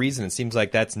whatever reason, it seems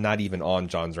like that's not even on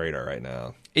John's radar right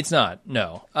now. It's not.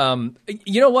 No.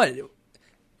 You know what?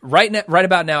 Right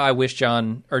about now, I wish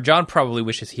John probably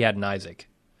wishes he had an Isaac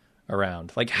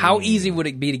around. Like, how easy would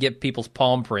it be to get people's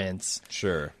palm prints?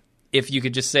 Sure. If you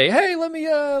could just say, "Hey, let me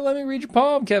read your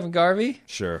palm, Kevin Garvey."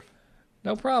 Sure.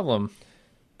 No problem.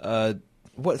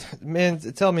 What, man?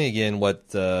 Tell me again what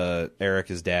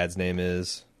Erica's dad's name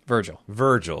is. Virgil.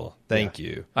 Virgil. Thank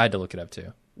you. I had to look it up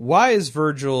too. Why is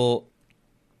Virgil?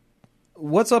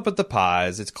 What's up with the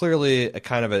pies? It's clearly a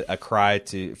kind of a cry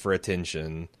for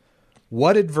attention.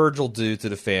 What did Virgil do to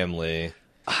the family?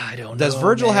 I don't know. Does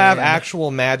Virgil have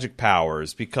actual magic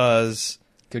powers? Because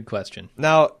good question.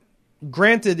 Now,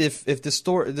 granted, if the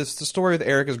story of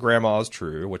Erica's grandma is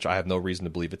true, which I have no reason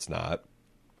to believe it's not,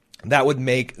 that would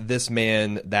make this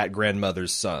man that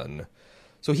grandmother's son.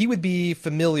 So he would be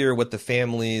familiar with the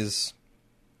family's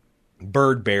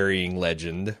bird-burying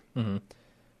legend. Mm-hmm.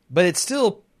 But it's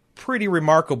still pretty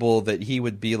remarkable that he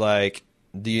would be like,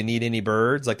 do you need any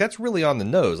birds? Like, that's really on the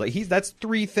nose. Like, that's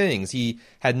three things. He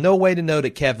had no way to know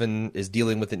that Kevin is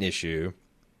dealing with an issue.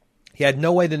 He had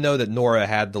no way to know that Nora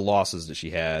had the losses that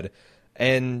she had.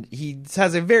 And he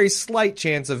has a very slight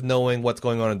chance of knowing what's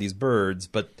going on with these birds.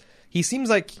 But he seems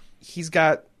like he's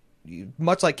got,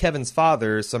 much like Kevin's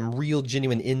father, some real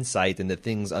genuine insight into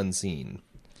things unseen.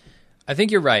 I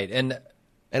think you're right. And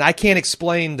I can't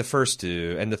explain the first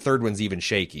two, and the third one's even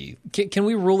shaky. Can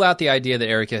we rule out the idea that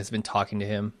Erica has been talking to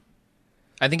him?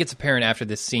 I think it's apparent after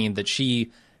this scene that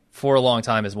she, for a long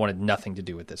time, has wanted nothing to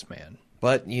do with this man.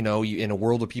 But, in a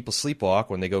world where people sleepwalk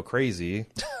when they go crazy,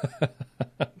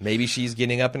 maybe she's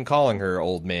getting up and calling her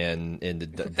old man in the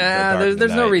dark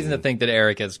there's no reason to think that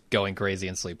Erica's going crazy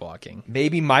and sleepwalking.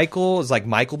 Maybe Michael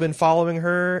been following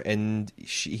her, and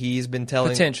he's been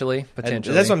telling... Potentially.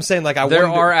 That's what I'm saying. Like, there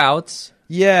are outs.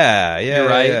 Yeah. You're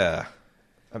right. Yeah.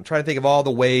 I'm trying to think of all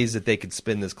the ways that they could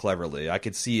spin this cleverly. I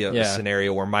could see a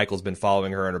scenario where Michael's been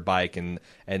following her on her bike and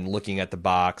looking at the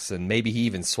box, and maybe he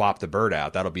even swapped the bird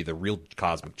out. That'll be the real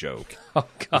cosmic joke. Oh,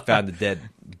 God. He found the dead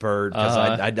bird. Because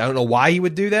I don't know why he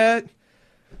would do that.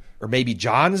 Or maybe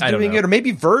John is doing it. Or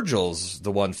maybe Virgil's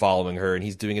the one following her, and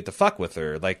he's doing it to fuck with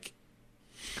her. Like,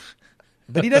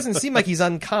 but he doesn't seem like he's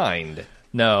unkind.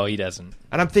 No, he doesn't.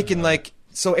 And I'm thinking,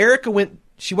 so Erica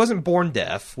she wasn't born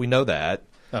deaf. We know that.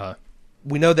 Uh-huh.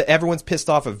 we know that everyone's pissed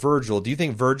off at Virgil. Do you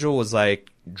think Virgil was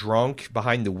like drunk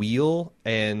behind the wheel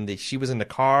and she was in the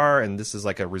car and this is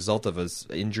like a result of an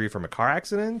injury from a car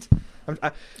accident?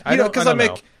 I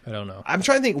don't know. I'm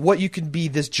trying to think what you could be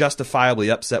this justifiably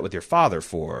upset with your father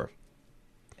for.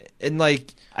 And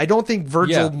like, I don't think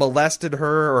Virgil molested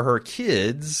her or her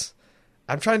kids.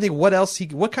 I'm trying to think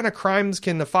what kind of crimes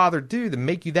can the father do to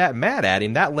make you that mad at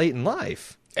him that late in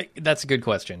life? That's a good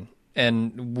question.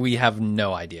 And we have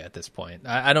no idea at this point.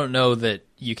 I don't know that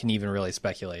you can even really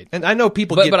speculate. And I know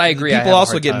people but I agree. People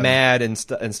also get mad and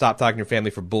stop talking to your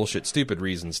family for bullshit, stupid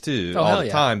reasons too, all the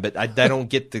time. But I don't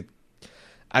get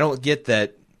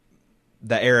that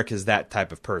Eric is that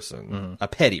type of person, a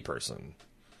petty person.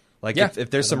 Like if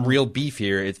there's some real beef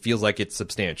here, it feels like it's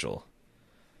substantial.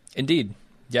 Indeed,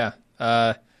 yeah.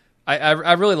 I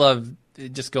really love,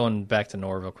 just going back to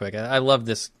Nora real quick. I love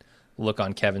this look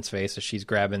on Kevin's face as she's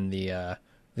grabbing the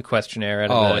questionnaire out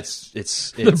of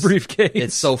it's the briefcase.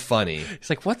 It's so funny. He's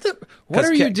like, what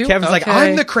are you doing? Kevin's like,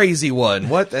 I'm the crazy one.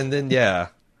 What? And then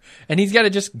and he's got to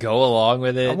just go along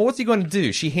with it. Well, what's he going to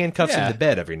do? She handcuffs him to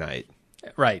bed every night.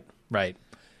 Right.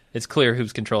 It's clear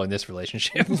who's controlling this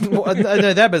relationship. Well,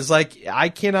 no, but it's like, I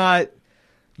cannot.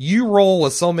 You roll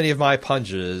with so many of my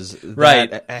punches.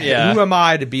 Right. Who am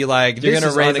I to be like, you're this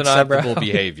is raise unacceptable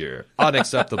behavior?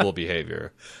 Unacceptable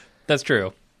behavior. That's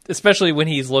true. Especially when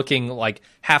he's looking like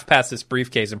half past this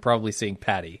briefcase and probably seeing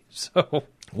Patty. So,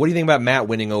 what do you think about Matt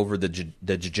winning over the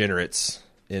degenerates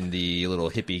in the little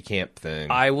hippie camp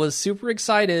thing? I was super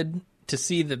excited to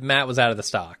see that Matt was out of the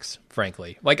stocks,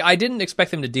 frankly. Like, I didn't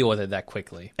expect him to deal with it that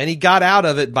quickly. And he got out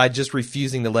of it by just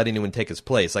refusing to let anyone take his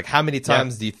place. Like, how many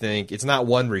times do you think? It's not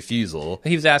one refusal.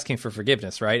 He was asking for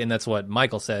forgiveness, right? And that's what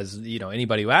Michael says,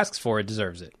 anybody who asks for it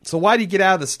deserves it. So why did he get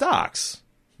out of the stocks?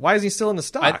 Why is he still in the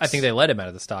stocks? I think they let him out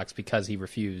of the stocks because he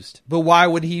refused. But why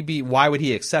would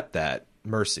he accept that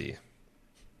mercy?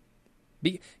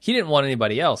 He didn't want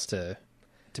anybody else to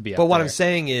be up But what there. I'm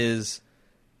saying is,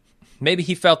 maybe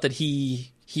he felt that he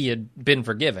had been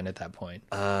forgiven at that point.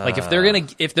 Like, if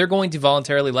they're going to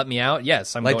voluntarily let me out,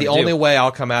 yes, I'm like going the to only way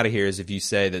I'll come out of here is if you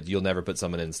say that you'll never put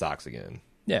someone in stocks again.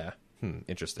 Yeah.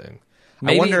 Interesting.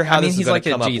 Maybe, I wonder how this is he's going like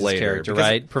to come a up Jesus later, character,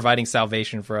 right? Providing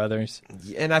salvation for others.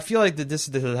 And I feel like that this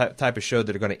is the type of show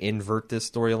that are going to invert this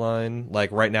storyline.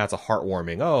 Like right now, it's a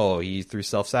heartwarming. Oh, he through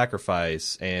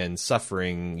self-sacrifice and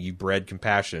suffering, you bred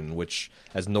compassion. Which,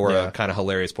 as Nora kind of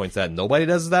hilarious points out, nobody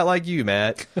does that like you,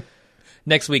 Matt.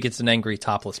 Next week, it's an angry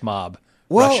topless mob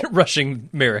rushing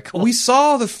Miracle. We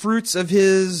saw the fruits of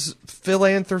his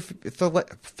philanthropy.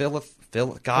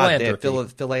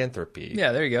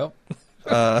 Yeah, there you go.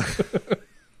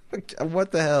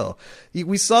 What the hell?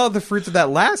 We saw the fruits of that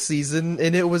last season,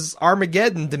 and it was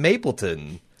Armageddon to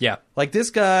Mapleton. Yeah. Like, this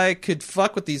guy could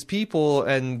fuck with these people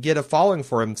and get a following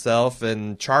for himself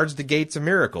and charge the gates of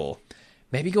Miracle.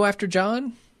 Maybe go after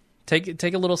John? Take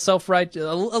a little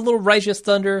a little righteous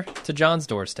thunder to John's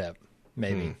doorstep,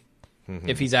 maybe.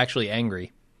 If he's actually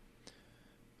angry.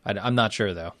 I'm not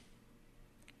sure, though.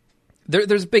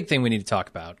 There's a big thing we need to talk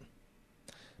about.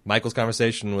 Michael's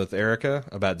conversation with Erica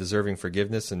about deserving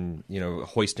forgiveness and,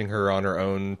 hoisting her on her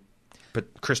own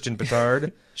Christian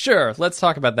petard. Sure, let's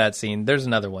talk about that scene. There's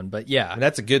another one, but yeah. And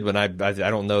that's a good one. I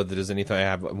don't know that there's anything I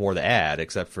have more to add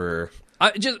except for...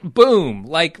 just boom.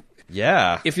 Like,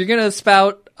 yeah. If you're going to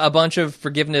spout a bunch of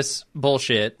forgiveness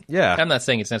bullshit, yeah. I'm not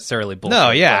saying it's necessarily bullshit.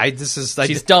 No, yeah. This is like,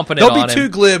 she's dumping it on him. Don't be too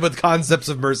glib with concepts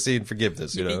of mercy and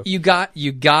forgiveness, You got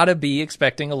to be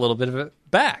expecting a little bit of it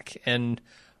back. And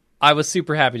I was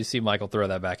super happy to see Michael throw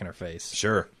that back in her face.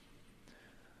 Sure.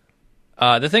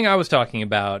 The thing I was talking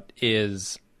about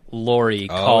is Lori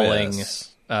calling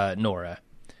Nora.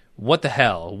 What the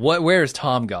hell? Where is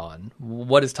Tom gone?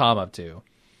 What is Tom up to?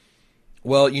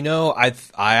 Well, I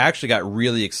actually got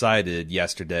really excited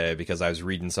yesterday because I was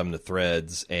reading some of the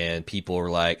threads and people were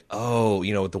like, oh,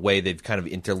 the way they've kind of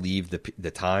interleaved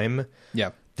the time. Yeah.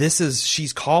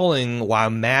 She's calling while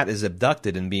Matt is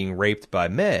abducted and being raped by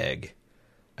Meg.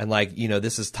 And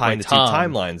this is tying the two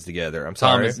timelines together. I'm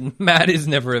sorry. Matt is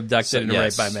never abducted and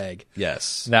raped by Meg.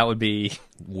 Yes. That would be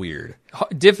weird.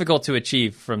 Difficult to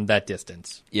achieve from that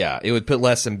distance. Yeah, it would put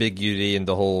less ambiguity in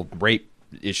the whole rape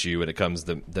issue when it comes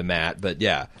to the Matt. But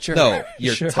yeah. Sure. No,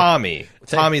 you're Tommy.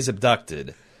 Tommy's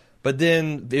abducted. But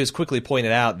then it was quickly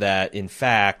pointed out that, in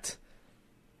fact,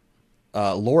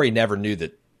 Lori never knew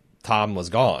that Tom was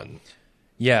gone.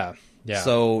 Yeah. Yeah.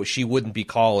 So she wouldn't be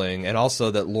calling, and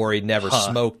also that Lori never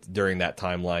smoked during that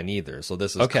timeline either. So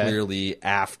this is clearly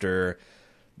after.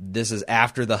 This is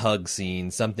after the hug scene.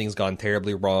 Something's gone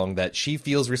terribly wrong that she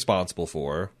feels responsible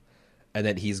for, and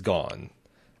that he's gone.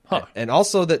 And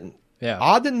also that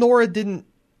odd that Nora didn't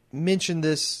mention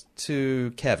this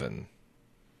to Kevin?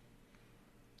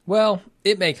 Well,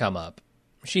 it may come up.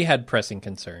 She had pressing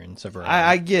concerns of her own.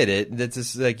 I get it. That's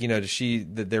just like,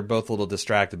 that they're both a little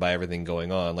distracted by everything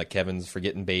going on. Like Kevin's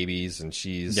forgetting babies, and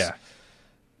she's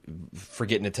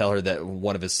forgetting to tell her that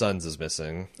one of his sons is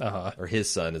missing, or his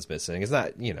son is missing. It's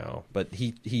not, but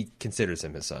he considers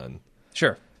him his son.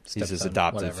 Sure. He's his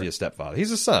adoptive stepfather. He's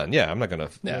his son. Yeah, I'm not going to.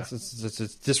 Yeah.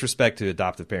 It's disrespect to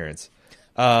adoptive parents.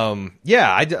 I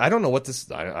don't know what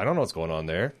I don't know what's going on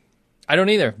there. I don't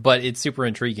either, but it's super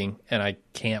intriguing, and I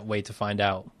can't wait to find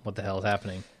out what the hell is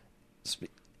happening.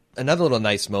 Another little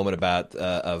nice moment about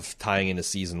of tying into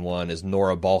season 1 is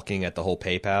Nora balking at the whole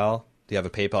PayPal. Do you have a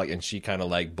PayPal? And she kind of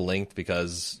like blinked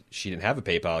because she didn't have a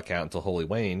PayPal account until Holy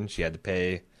Wayne. She had to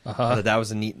pay. That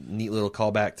was a neat little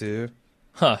callback too.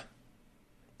 Huh.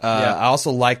 I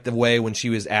also liked the way when she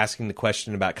was asking the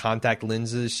question about contact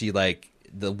lenses, she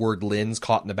the word lens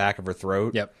caught in the back of her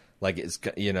throat. Yep. Like it's,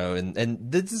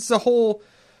 and this is a whole.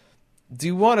 Do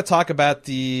you want to talk about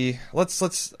the?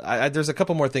 There's a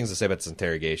couple more things to say about this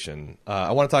interrogation.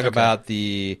 I want to talk about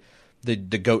the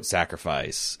goat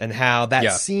sacrifice and how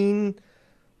that scene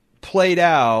played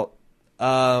out.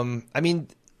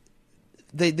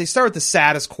 They start with the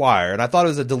saddest choir, and I thought it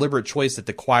was a deliberate choice that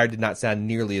the choir did not sound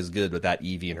nearly as good without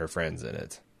Evie and her friends in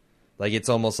it. Like, it's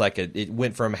almost like it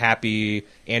went from happy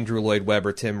Andrew Lloyd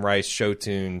Webber, Tim Rice show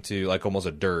tune to like almost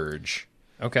a dirge.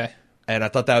 Okay. And I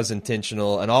thought that was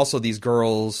intentional. And also these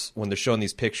girls, when they're showing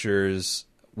these pictures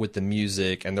with the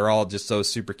music, and they're all just so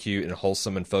super cute and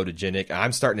wholesome and photogenic,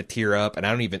 I'm starting to tear up, and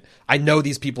I know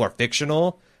these people are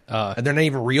fictional, and they're not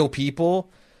even real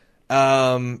people.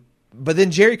 But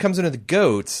then Jerry comes into the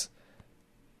goats,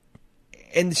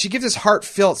 and she gives this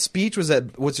heartfelt speech,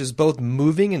 which is both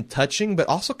moving and touching, but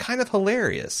also kind of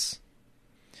hilarious.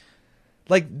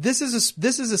 Like, this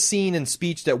is a scene and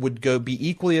speech that would be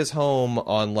equally as home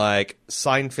on like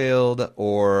Seinfeld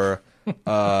or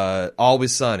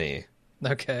Always Sunny.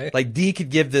 Okay. Like, Dee could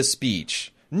give this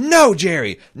speech. No,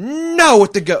 Jerry, no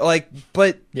with the goat. Like,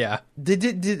 but yeah.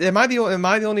 Am I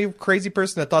the only crazy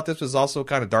person that thought this was also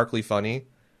kind of darkly funny?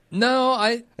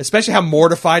 No, especially how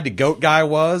mortified the goat guy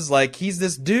was. Like, he's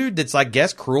this dude that's, I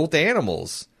guess, cruel to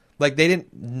animals. Like, they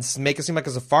didn't make it seem like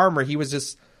as a farmer, he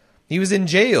was in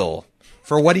jail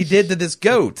for what he did to this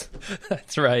goat.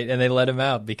 That's right, and they let him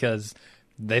out because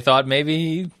they thought maybe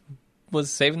he was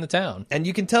saving the town. And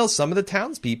you can tell some of the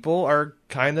townspeople are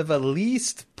kind of at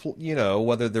least,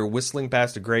 whether they're whistling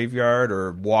past a graveyard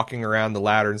or walking around the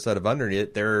ladder instead of under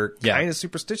it, they're kind of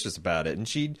superstitious about it. And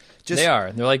she just... They are.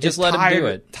 They're like, just let him do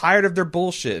it. Tired of their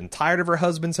bullshit and tired of her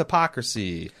husband's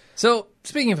hypocrisy. So,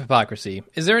 speaking of hypocrisy,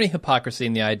 is there any hypocrisy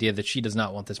in the idea that she does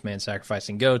not want this man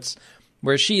sacrificing goats,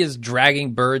 where she is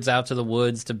dragging birds out to the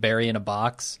woods to bury in a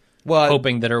box,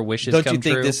 hoping that her wishes come true? Don't you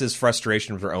think this is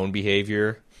frustration with her own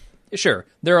behavior? Sure,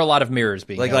 there are a lot of mirrors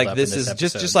being held up this in this is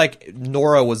episode. just like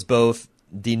Nora was both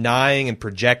denying and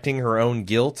projecting her own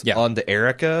guilt onto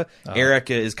Erica.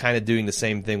 Erica is kind of doing the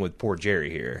same thing with poor Jerry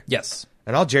here. Yes,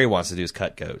 and all Jerry wants to do is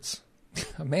cut goats.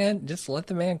 Man, just let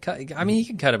the man cut. I mean, he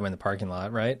can cut him in the parking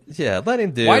lot, right? Yeah, let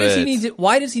him do Why it.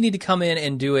 Why does he need to come in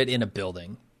and do it in a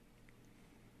building?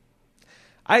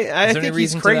 I think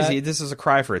he's crazy. This is a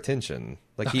cry for attention.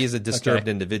 Like, he is a disturbed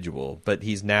individual, but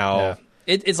he's now. Yeah.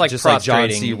 It's like just like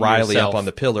John C. Reilly yourself up on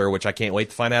the pillar, which I can't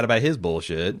wait to find out about his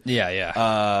bullshit.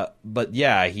 Yeah. But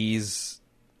yeah, he's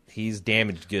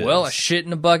damaged goods. Well, I shit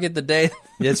in a bucket the day.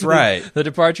 That's right. The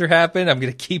departure happened. I'm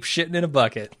going to keep shitting in a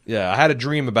bucket. Yeah, I had a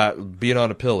dream about being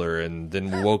on a pillar, and then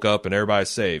we woke up and everybody's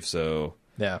safe. So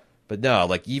yeah. But no,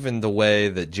 like, even the way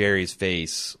that Jerry's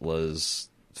face was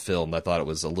filmed, I thought it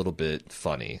was a little bit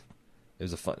funny. It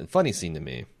was a funny scene to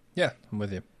me. Yeah, I'm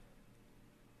with you.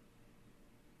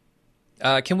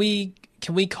 Can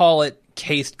we call it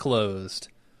case closed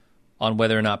on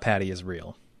whether or not Patty is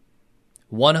real?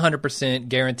 100%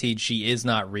 guaranteed she is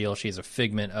not real. She is a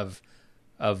figment of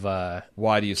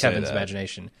why do you Kevin's say that?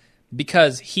 imagination.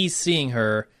 Because he's seeing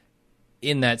her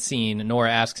in that scene.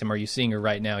 Nora asks him, "Are you seeing her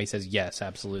right now?" He says, "Yes,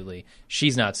 absolutely."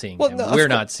 She's not seeing him. No, We're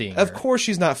not seeing her. Of course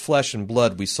she's not flesh and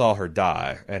blood. We saw her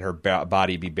die and her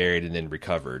body be buried and then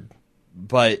recovered.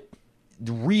 But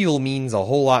real means a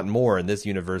whole lot more in this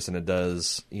universe than it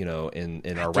does,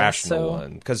 in our rational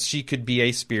one. Because she could be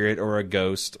a spirit or a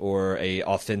ghost or a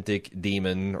authentic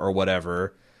demon or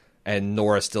whatever, and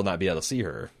Nora still not be able to see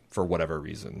her for whatever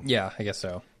reason. Yeah, I guess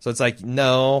so. So it's like,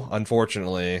 no,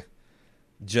 unfortunately,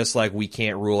 just like we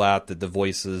can't rule out that the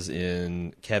voices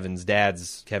in Kevin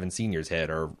Sr.'s head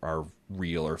are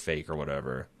real or fake or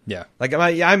whatever. Yeah. Like,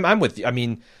 I'm with you. I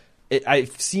mean,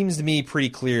 it seems to me pretty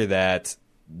clear that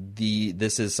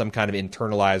this is some kind of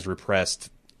internalized, repressed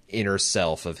inner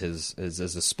self of his as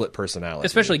a split personality.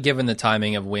 Especially given the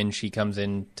timing of when she comes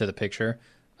into the picture.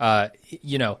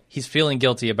 He's feeling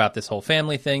guilty about this whole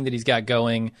family thing that he's got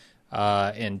going,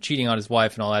 and cheating on his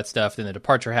wife and all that stuff. Then the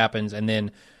departure happens, and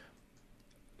then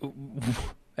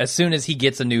as soon as he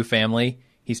gets a new family,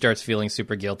 he starts feeling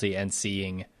super guilty and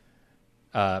seeing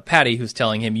Patty, who's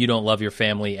telling him, you don't love your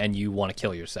family and you want to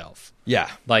kill yourself. Yeah.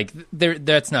 Like,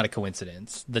 that's not a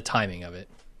coincidence, the timing of it.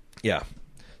 Yeah.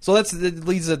 So that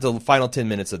leads to the final 10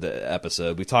 minutes of the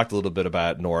episode. We talked a little bit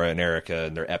about Nora and Erica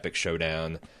and their epic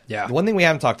showdown. Yeah. The one thing we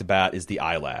haven't talked about is the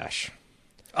eyelash.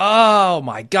 Oh,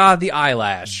 my God, the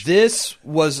eyelash. This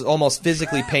was almost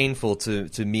physically painful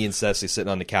to me and Cecily sitting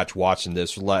on the couch watching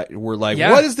this. We're like,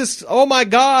 Yeah. What is this? Oh, my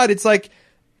God. It's like,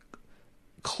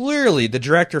 clearly the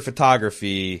director of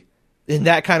photography in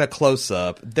that kind of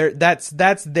close-up, that's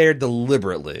there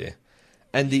deliberately.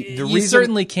 And the You reason,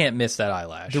 certainly can't miss that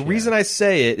eyelash. the reason I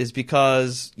say it is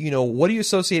because, what do you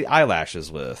associate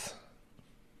eyelashes with?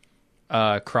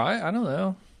 Cry? I don't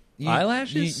know.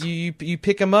 Eyelashes? You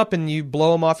pick them up and you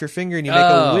blow them off your finger and you make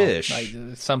a wish.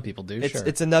 Some people do, sure.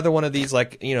 It's another one of these,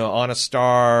 like, on a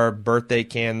star, birthday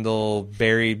candle,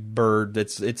 buried bird.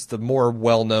 It's the more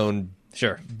well-known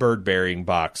Sure. bird burying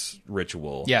box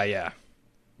ritual. Yeah.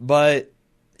 But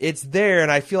it's there,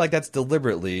 and I feel like that's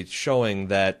deliberately showing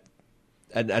that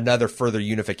another further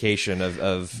unification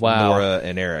of Wow. Nora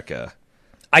and Erica.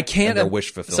 I can't. And their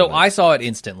wish fulfillment. So I saw it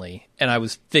instantly, and I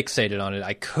was fixated on it.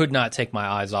 I could not take my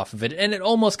eyes off of it, and it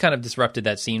almost kind of disrupted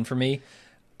that scene for me.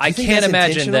 I think can't that's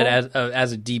imagine that intentional?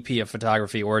 as a DP of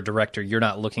photography or a director, you're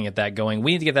not looking at that going,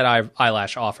 we need to get that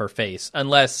eyelash off her face,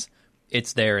 unless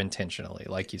it's there intentionally,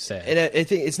 like you said. And I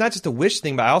think it's not just a wish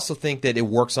thing, but I also think that it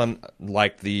works on,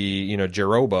 like, the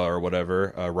Jeroba or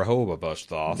whatever, Rehoboth,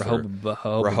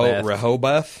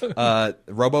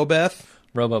 Robobeth.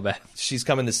 Robobeth. She's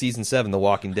coming to season 7, The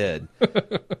Walking Dead,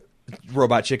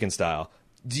 Robot Chicken style.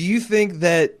 Do you think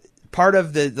that part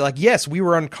of the, like, yes, we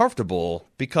were uncomfortable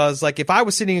because, like, if I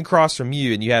was sitting across from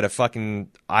you and you had a fucking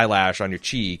eyelash on your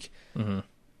cheek,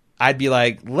 I'd be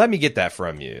like, let me get that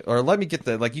from you, or let me get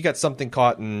the, like, you got something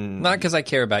caught in. Not because I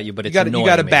care about you, but it's you annoying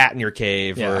got a me. bat in your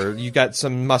cave, Yeah. or you got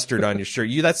some mustard on your shirt.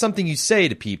 That's something you say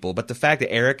to people. But the fact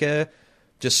that Erica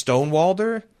just stonewalled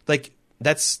her, like,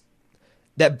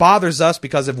 that bothers us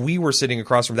because if we were sitting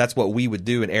across from her, that's what we would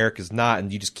do, and Erica's not,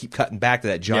 and you just keep cutting back to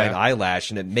that giant eyelash,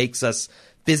 and it makes us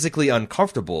physically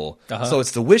uncomfortable. So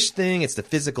it's the wish thing, it's the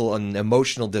physical and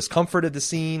emotional discomfort of the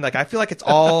scene. Like, I feel like it's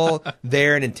all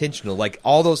there and intentional. Like,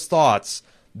 all those thoughts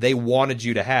they wanted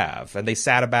you to have, and they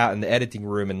sat about in the editing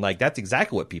room, and, like, that's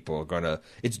exactly what people are gonna.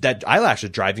 It's that eyelash is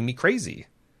driving me crazy.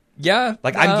 Yeah.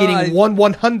 Like, I'm getting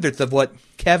 1/100th of what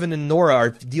Kevin and Nora are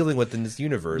dealing with in this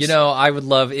universe. I would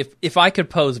love, if I could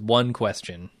pose one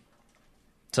question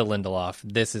to Lindelof,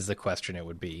 this is the question it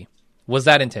would be. Was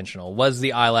that intentional? Was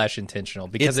the eyelash intentional?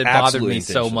 Because It's it bothered absolutely me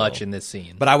so intentional. much in this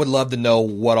scene. But I would love to know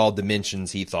what all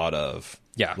dimensions he thought of.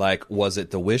 Yeah. Like, was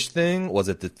it the wish thing? Was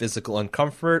it the physical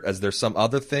uncomfort? Is there some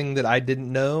other thing that I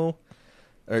didn't know?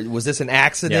 Or was this an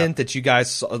accident that you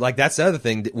guys saw? Like, that's the other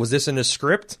thing. Was this in a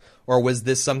script? Or was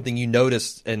this something you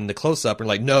noticed in the close-up and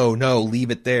like, no,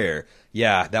 leave it there?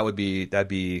 Yeah, that'd be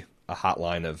a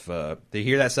hotline of, they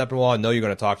hear that Sepinwall and know you're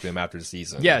going to talk to him after the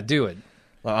season. Yeah, do it.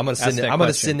 I'm going Ask that to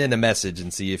question. send in a message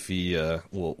and see if he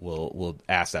will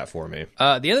ask that for me.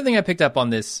 The other thing I picked up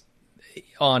on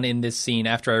in this scene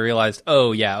after I realized,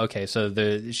 oh yeah, okay, so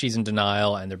she's in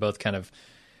denial and they're both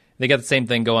they got the same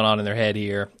thing going on in their head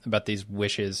here about these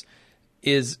wishes,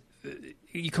 is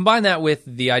you combine that with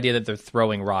the idea that they're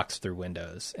throwing rocks through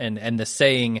windows and the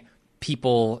saying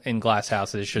people in glass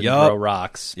houses shouldn't throw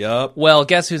rocks. Yup. Well,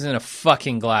 guess who's in a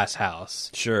fucking glass house?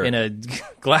 Sure. In a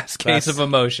glass case of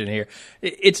emotion here.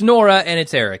 It's Nora and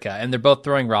it's Erica, and they're both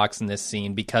throwing rocks in this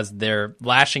scene because they're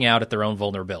lashing out at their own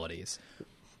vulnerabilities.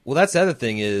 Well, that's the other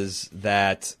thing is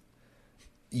that,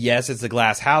 yes, it's the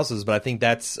glass houses, but I think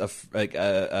that's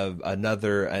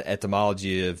another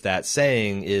etymology of that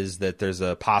saying is that there's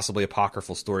a possibly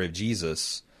apocryphal story of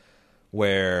Jesus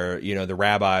where, the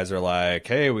rabbis are like,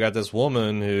 hey, we got this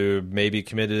woman who maybe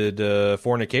committed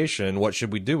fornication. What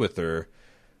should we do with her?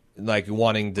 Like,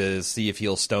 wanting to see if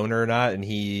he'll stone her or not. And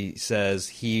he says,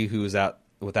 he who is out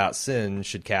without sin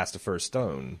should cast the first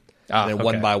stone. And then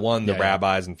one by one, the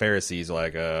rabbis and Pharisees are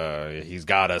like, he's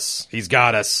got us. He's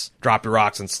got us. Drop the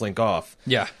rocks and slink off.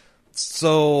 Yeah.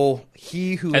 So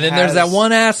he who And then there's that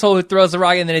one asshole who throws the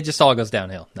rock, and then it just all goes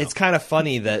downhill. No. It's kind of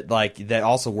funny that that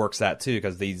also works that too,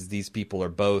 because these people are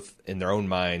both in their own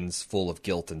minds full of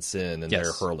guilt and sin, and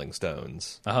they're hurling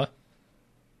stones. I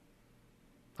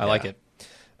like it.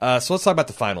 So let's talk about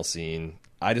the final scene.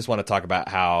 I just want to talk about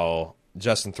how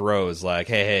Justin Theroux is like,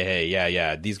 hey,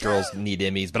 yeah, these girls need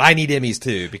Emmys, but I need Emmys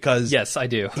too, because yes, I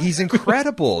do. He's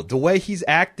incredible. The way he's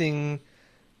acting,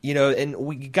 and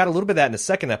we got a little bit of that in the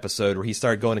second episode where he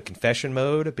started going to confession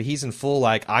mode, but he's in full,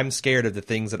 like, I'm scared of the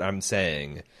things that I'm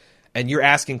saying. And you're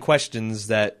asking questions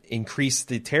that increase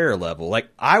the terror level. Like,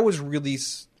 I was really...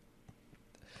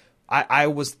 I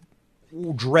was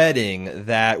dreading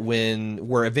that when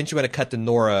we're eventually going to cut to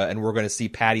Nora and we're going to see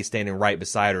Patty standing right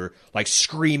beside her, like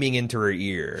screaming into her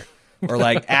ear or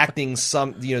like acting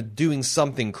doing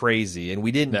something crazy. And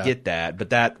we didn't get that,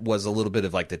 but that was a little bit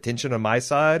of like the tension on my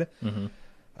side. Mm-hmm.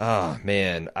 Oh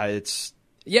man,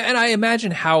 yeah. And I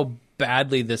imagine how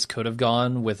badly this could have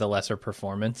gone with a lesser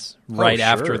performance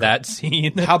after that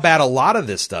scene. How bad a lot of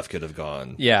this stuff could have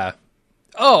gone. Yeah.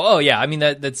 Oh yeah. I mean,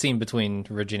 that scene between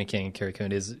Regina King and Carrie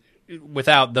Coon is,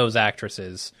 without those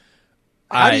actresses.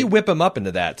 How do you whip them up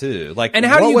into that too? Like, and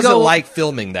what was it like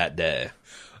filming that day?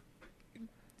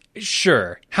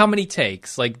 Sure. How many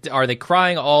takes? Like, are they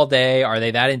crying all day? Are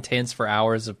they that intense for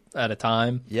hours at a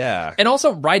time? Yeah. And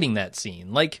also writing that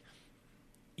scene. Like,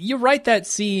 you write that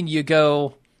scene, you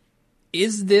go,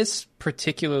 is this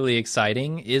particularly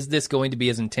exciting? Is this going to be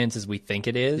as intense as we think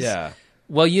it is? Yeah.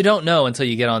 Well, you don't know until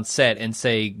you get on set and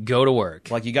say, go to work.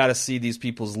 Like, you got to see these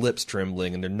people's lips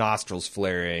trembling and their nostrils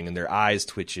flaring and their eyes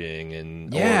twitching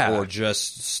and or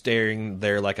just staring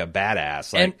there like a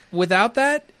badass. Like, and without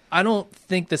that, I don't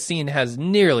think the scene has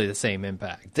nearly the same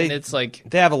impact. And it's like,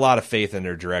 they have a lot of faith in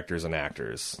their directors and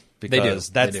actors.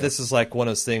 Because they do. This is like one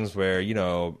of those things where,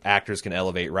 actors can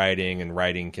elevate writing and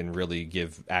writing can really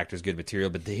give actors good material.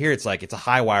 But here it's like, it's a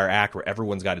high wire act where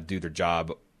everyone's got to do their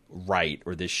job right,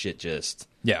 or this shit just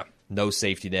no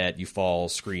safety net, you fall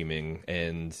screaming,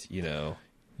 and you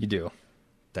do.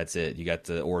 That's it. You got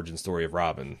the origin story of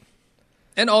Robin.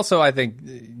 And also, I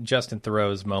think Justin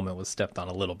Theroux's moment was stepped on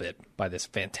a little bit by this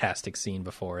fantastic scene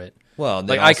before it. Well,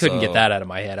 like, I couldn't get that out of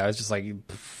my head. I was just like,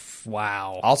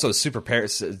 wow. Also, super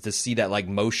to see that like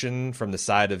motion from the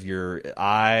side of your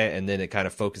eye, and then it kind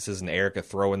of focuses on Erica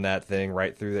throwing that thing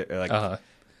right through there. Like,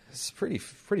 it's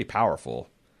pretty powerful.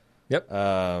 Yep.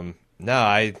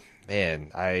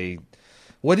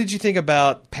 What did you think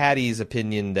about Patty's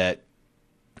opinion that,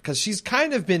 because she's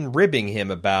kind of been ribbing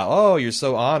him about, oh, you're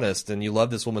so honest and you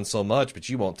love this woman so much, but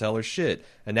you won't tell her shit.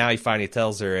 And now he finally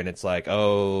tells her, and it's like,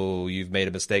 oh, you've made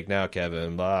a mistake now,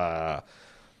 Kevin. Blah.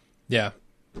 Yeah.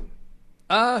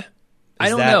 I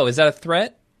don't know. Is that a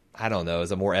threat? I don't know.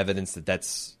 Is it more evidence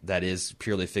that is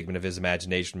purely a figment of his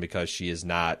imagination because she is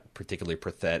not particularly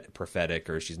prophetic,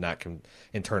 or she's not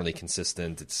internally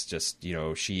consistent? It's just,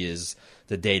 she is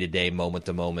the day-to-day,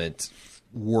 moment-to-moment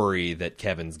worry that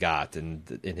Kevin's got in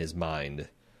his mind.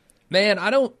 Man,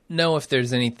 I don't know if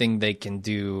there's anything they can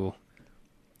do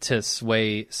to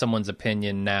sway someone's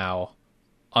opinion now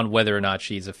on whether or not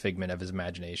she's a figment of his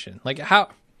imagination. Like, how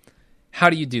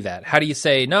do you do that? How do you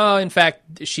say, no, in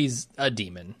fact, she's a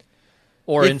demon?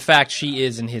 Or, in fact, she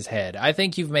is in his head? I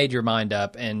think you've made your mind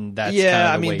up, and that's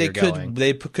kind of the way you're going.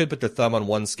 They could put their thumb on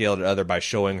one scale to the other by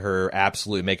showing her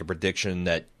absolutely make a prediction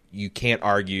that you can't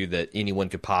argue that anyone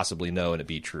could possibly know and it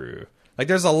be true. Like,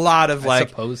 there's a lot of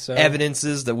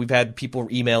evidences that we've had people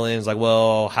email in. It's like,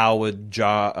 well, how would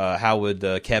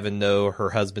Kevin know her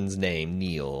husband's name,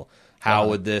 Neil? How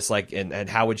would this and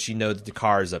how would she know that the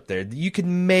car's up there? You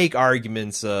can make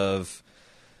arguments of,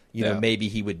 maybe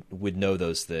he would know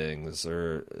those things,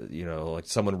 or like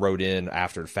someone wrote in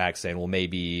after the fact saying, well,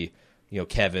 maybe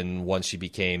Kevin, once she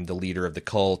became the leader of the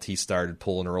cult, he started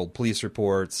pulling her old police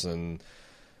reports and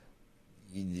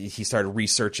he started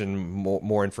researching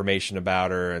more information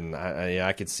about her, and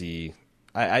I could see.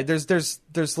 There's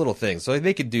little things, so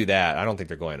they could do that. I don't think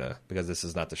they're going to, because this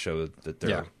is not the show that they're.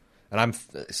 Yeah. And I'm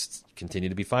continue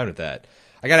to be fine with that.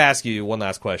 I got to ask you one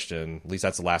last question. At least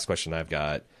that's the last question I've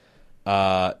got.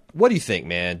 What do you think,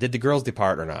 man? Did the girls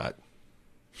depart or not?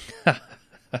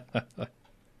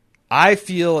 I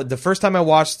feel the first time I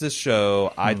watched this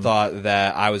show, I thought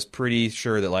that I was pretty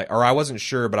sure that or I wasn't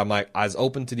sure, but I was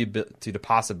open to the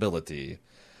possibility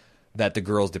that the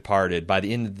girls departed. By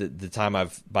the end of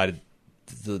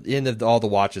the end of all the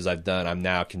watches I've done, I'm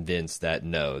now convinced that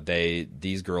no,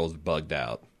 these girls bugged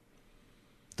out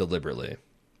deliberately.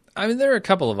 I mean, there are a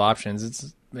couple of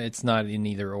options. It's not an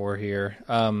either or here.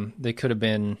 They could have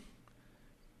been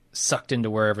sucked into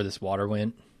wherever this water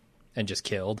went and just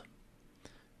killed.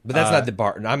 But that's not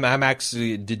departing. I'm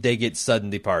actually. Did they get sudden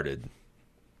departed?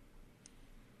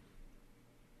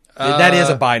 That is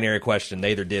a binary question.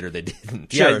 They either did or they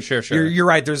didn't. Sure. You're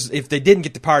right. If they didn't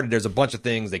get departed, there's a bunch of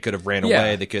things they could have ran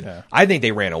away. They could. Yeah. I think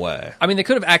they ran away. I mean, they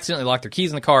could have accidentally locked their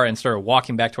keys in the car and started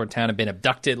walking back toward town and been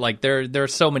abducted. Like there are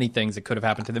so many things that could have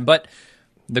happened to them. But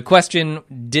the question: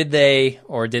 did they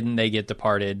or didn't they get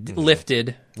departed?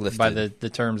 Lifted by the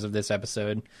terms of this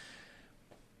episode.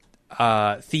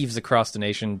 Thieves across the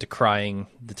nation decrying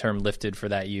the term "lifted" for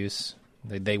that use.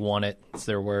 They want it. It's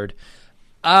their word.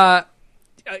 I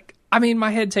mean, my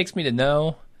head takes me to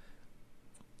no.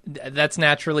 That's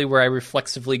naturally where I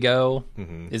reflexively go,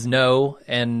 is no.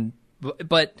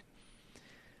 But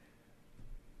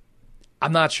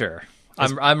I'm not sure.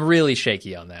 I'm really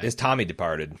shaky on that. Is Tommy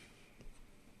departed?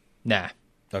 Nah.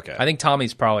 Okay. I think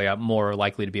Tommy's probably more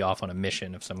likely to be off on a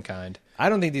mission of some kind. I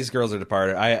don't think these girls are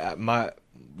departed.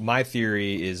 My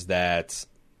theory is that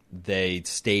they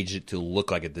staged it to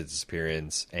look like a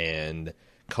disappearance, and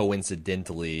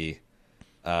coincidentally,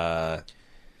 the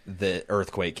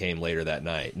earthquake came later that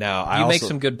night. Now, you make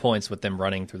some good points with them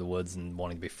running through the woods and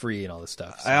wanting to be free and all this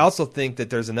stuff. So. I also think that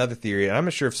there's another theory, and I'm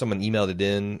not sure if someone emailed it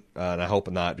in, and I hope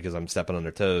not because I'm stepping on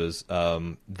their toes,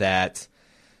 that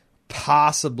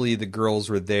possibly the girls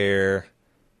were there.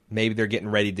 Maybe they're getting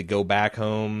ready to go back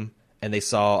home, and they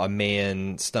saw a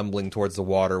man stumbling towards the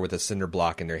water with a cinder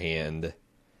block in their hand.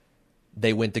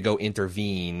 They went to go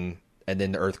intervene, and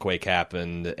then the earthquake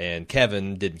happened, and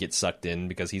Kevin didn't get sucked in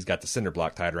because he's got the cinder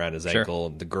block tied around his ankle.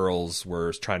 The girls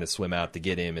were trying to swim out to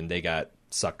get him, and they got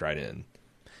sucked right in.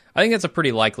 I think that's a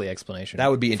pretty likely explanation.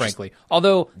 That would be interesting. Frankly.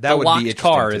 Although the locked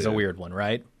car is too. A weird one,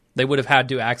 right? They would have had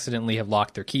to accidentally have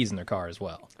locked their keys in their car as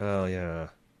well. Oh, yeah.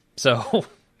 So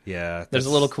yeah, there's a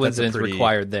little coincidence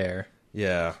required there.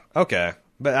 Yeah, okay.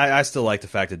 But I still like the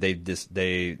fact that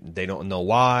they don't know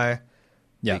why.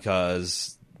 Yeah.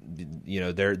 Because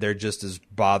they're just as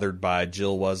bothered by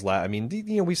Jill was. I mean,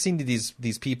 we've seen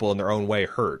these people in their own way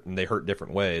hurt, and they hurt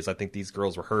different ways. I think these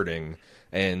girls were hurting,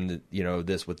 and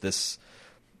this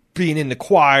being in the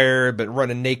choir but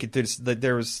running naked through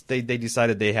they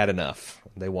decided they had enough.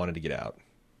 They wanted to get out.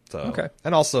 So okay.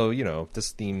 And also,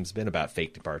 this theme's been about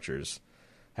fake departures.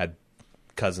 Had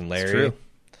Cousin Larry. It's true.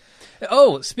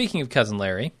 Oh, speaking of Cousin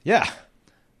Larry. Yeah.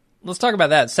 Let's talk about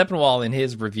that. Sepinwall, in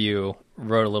his review,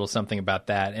 wrote a little something about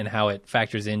that and how it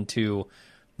factors into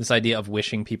this idea of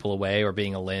wishing people away or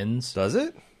being a lens. Does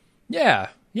it? Yeah.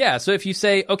 Yeah. So if you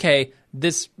say, okay,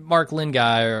 this Mark Lynn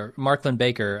guy or Mark Lynn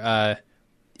Baker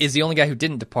is the only guy who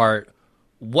didn't depart,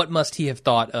 what must he have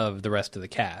thought of the rest of the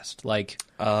cast? Like,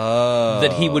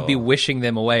 that he would be wishing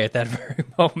them away at that very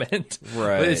moment.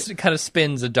 Right. It kind of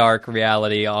spins a dark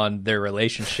reality on their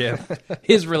relationship,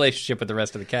 his relationship with the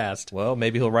rest of the cast. Well,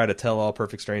 maybe he'll write a Tell-All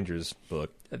Perfect Strangers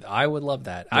book. I would love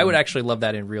that. I would actually love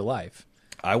that in real life.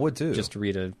 I would, too. Just to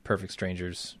read a Perfect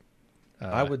Strangers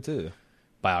I would, too.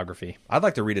 Biography. I'd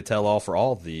like to read a Tell-All for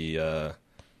all the,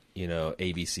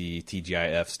 ABC,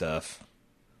 TGIF stuff.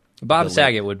 Bob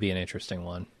Saget would be an interesting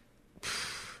one.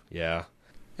 Yeah.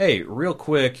 Hey, real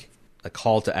quick, a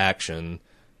call to action.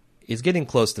 It's getting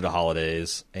close to the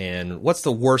holidays, and what's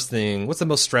the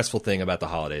most stressful thing about the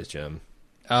holidays, Jim?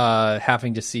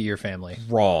 Having to see your family.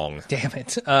 Wrong. Damn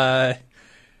it.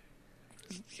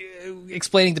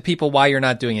 Explaining to people why you're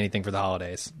not doing anything for the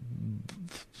holidays.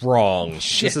 Wrong.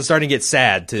 Shit. This is starting to get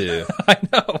sad, too. I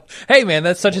know. Hey, man,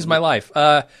 that's such is my life.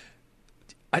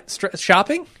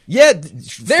 Shopping? Yeah,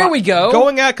 there we go.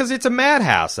 Going out because it's a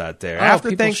madhouse out there. Oh,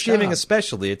 after Thanksgiving, shop.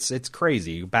 Especially, it's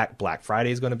crazy. Black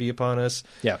Friday is going to be upon us.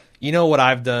 Yeah. You know what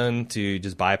I've done to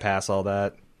just bypass all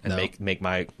that and make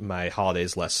my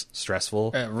holidays less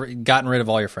stressful? Gotten rid of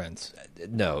all your friends.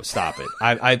 No, stop it.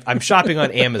 I'm shopping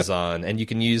on Amazon, and you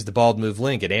can use the Bald Move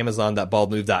link at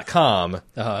amazon.baldmove.com.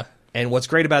 Uh-huh. And what's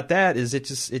great about that is it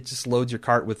just loads your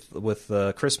cart with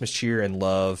Christmas cheer and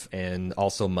love, and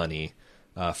also money.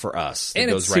 For us, and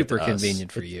it's super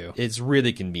convenient for you. It's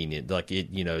really convenient. Like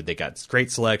they got great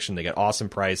selection, they got awesome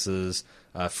prices,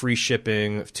 free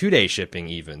shipping, 2-day shipping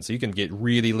even. So you can get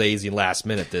really lazy last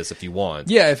minute this if you want.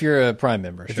 Yeah, if you're a Prime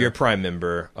member. If you're a Prime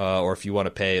member, or if you want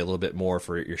to pay a little bit more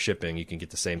for your shipping, you can get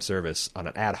the same service on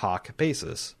an ad hoc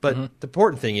basis. But the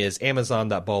important thing is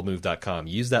Amazon.baldmove.com.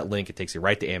 Use that link; it takes you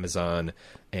right to Amazon,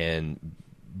 and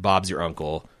Bob's your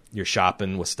uncle. You're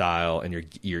shopping with style, and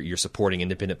you're supporting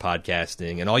independent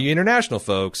podcasting. And all you international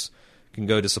folks can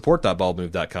go to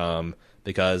support.baldmove.com,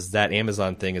 because that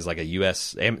Amazon thing is like a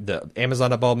U.S. The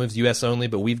Amazon.baldmove's U.S. only,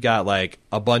 but we've got like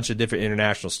a bunch of different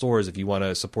international stores. If you want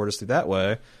to support us through that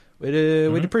way,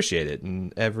 we'd appreciate it.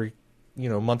 And every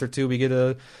month or two, we get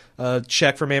a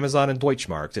check from Amazon in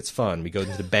Deutschmarks. It's fun. We go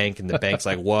to the bank, and the bank's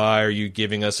like, "Why are you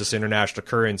giving us this international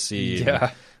currency?"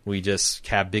 Yeah. We just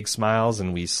have big smiles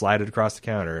and we slide it across the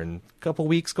counter. And a couple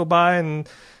weeks go by and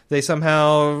they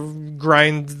somehow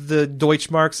grind the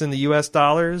Deutschmarks in the U.S.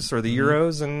 dollars or the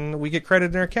euros, and we get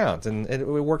credit in our account. And it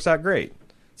works out great.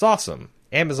 It's awesome.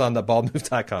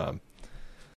 Amazon.baldmove.com.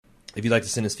 If you'd like to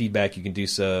send us feedback, you can do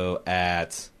so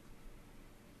at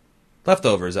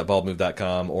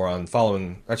leftovers@baldmove.com or on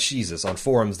on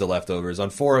forums the leftovers on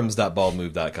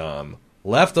forums.baldmove.com.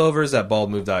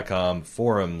 Leftovers@baldmove.com,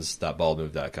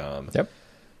 forums.baldmove.com. Yep.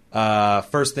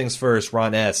 First things first,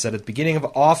 Ron S. said, at the beginning of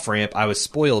Off Ramp, I was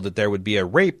spoiled that there would be a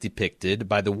rape depicted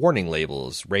by the warning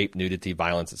labels: rape, nudity,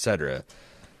 violence, etc.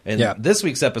 And this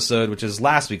week's episode, which is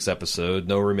last week's episode,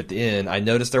 No Room at the Inn, I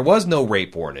noticed there was no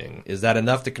rape warning. Is that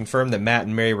enough to confirm that Matt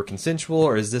and Mary were consensual,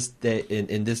 or is this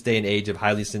in this day and age of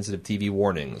highly sensitive TV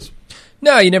warnings?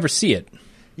 No, you never see it.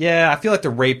 Yeah, I feel like the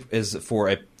rape is for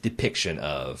a depiction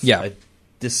of. Yeah. A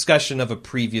discussion of a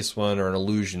previous one or an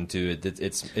allusion to it.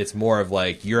 It's more of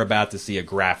like you're about to see a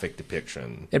graphic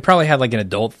depiction. It probably had like an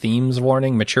adult themes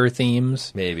warning, mature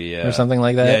themes. Maybe, yeah. Or something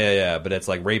like that. Yeah. But it's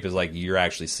like rape is like you're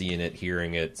actually seeing it,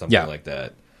 hearing it, something like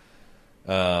that.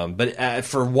 But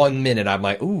for 1 minute, I'm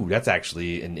like, ooh, that's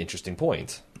actually an interesting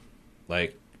point.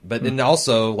 Like, but then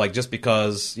also, like, just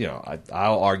because,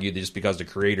 I'll argue that just because the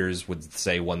creators would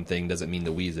say one thing doesn't mean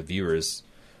that we as the viewers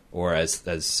or as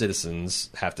citizens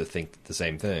have to think the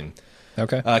same thing.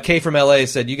 Okay. Kay from LA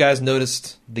said, you guys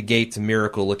noticed the gate to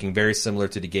Miracle looking very similar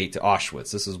to the gate to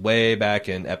Auschwitz. This is way back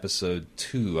in episode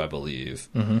 2, I believe.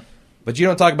 Mm-hmm. But you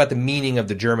don't talk about the meaning of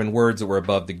the German words that were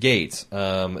above the gate.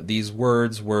 These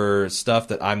words were stuff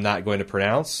that I'm not going to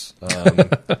pronounce.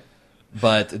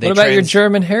 But they what about your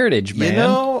German heritage,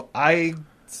 man?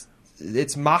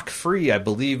 It's mock-free, I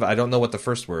believe. I don't know what the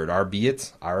first word.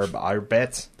 Arbeit?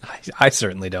 I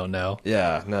certainly don't know.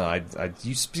 Yeah, no.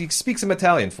 You speak some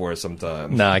Italian for us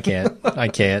sometime. No, I can't. I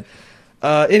can't.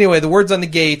 Anyway, the words on the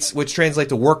gates, which translate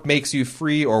to work makes you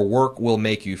free or work will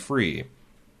make you free.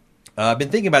 I've been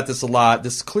thinking about this a lot.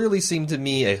 This clearly seemed to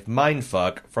me a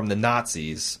mindfuck from the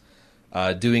Nazis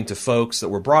doing to folks that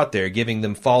were brought there, giving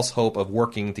them false hope of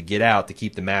working to get out to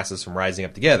keep the masses from rising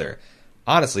up together.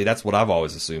 Honestly, that's what I've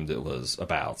always assumed it was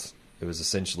about. It was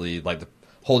essentially like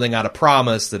holding out a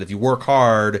promise that if you work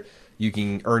hard, you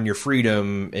can earn your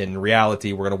freedom. In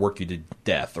reality, we're going to work you to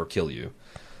death or kill you.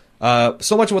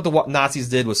 So much of what the Nazis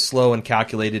did was slow and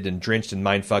calculated and drenched in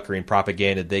mindfuckery and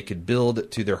propaganda. They could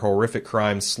build to their horrific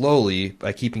crimes slowly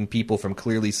by keeping people from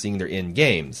clearly seeing their end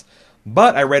games.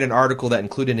 But I read an article that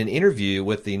included an interview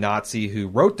with the Nazi who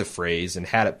wrote the phrase and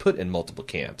had it put in multiple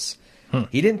camps.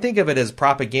 He didn't think of it as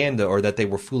propaganda or that they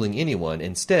were fooling anyone.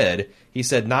 Instead, he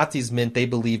said Nazis meant they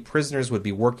believed prisoners would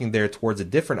be working there towards a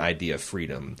different idea of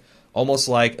freedom, almost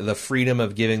like the freedom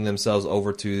of giving themselves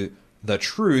over to the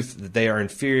truth that they are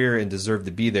inferior and deserve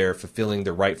to be there, fulfilling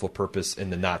their rightful purpose in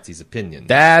the Nazis' opinion.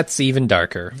 That's even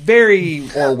darker. Very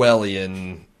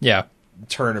Orwellian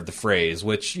turn of the phrase,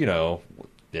 which,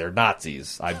 they're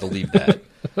Nazis. I believe that.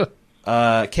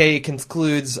 Kay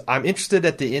concludes, I'm interested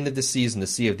at the end of the season to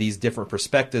see if these different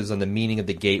perspectives on the meaning of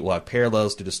the gate will have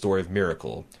parallels to the story of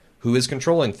Miracle. Who is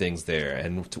controlling things there,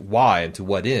 and why, and to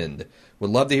what end? Would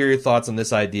love to hear your thoughts on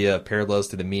this idea of parallels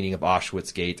to the meaning of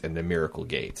Auschwitz Gate and the Miracle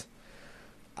Gate.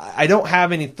 I don't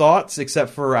have any thoughts,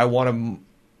 except for I want to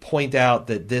point out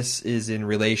that this is in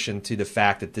relation to the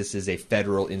fact that this is a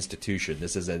federal institution.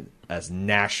 This is a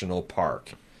national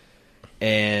park.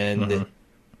 And...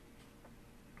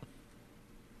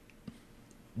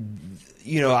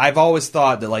 I've always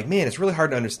thought that, like, man, it's really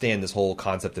hard to understand this whole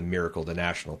concept of Miracle, the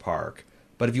national park.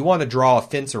 But if you want to draw a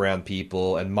fence around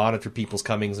people and monitor people's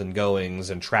comings and goings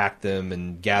and track them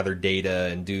and gather data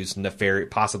and do some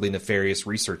possibly nefarious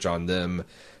research on them,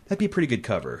 that'd be a pretty good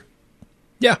cover.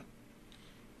 Yeah.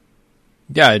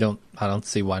 Yeah, I don't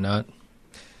see why not.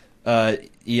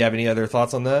 You have any other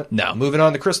thoughts on that? No. Moving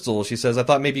on to Crystal, she says, I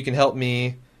thought maybe you can help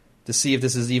me to see if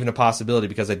this is even a possibility,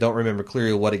 because I don't remember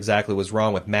clearly what exactly was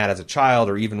wrong with Matt as a child,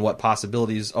 or even what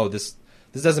possibilities. Oh, this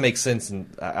doesn't make sense,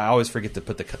 and I always forget to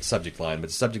put the subject line,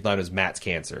 but the subject line was Matt's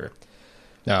cancer.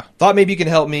 Yeah. Thought maybe you can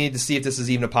help me to see if this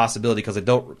is even a possibility, because I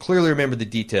don't clearly remember the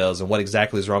details and what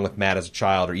exactly is wrong with Matt as a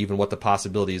child, or even what the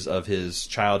possibilities of his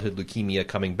childhood leukemia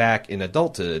coming back in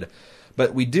adulthood.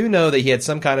 But we do know that he had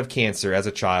some kind of cancer as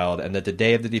a child, and that the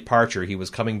day of the departure, he was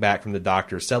coming back from the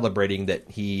doctor celebrating that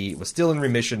he was still in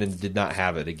remission and did not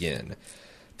have it again.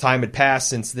 Time had passed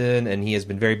since then, and he has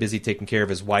been very busy taking care of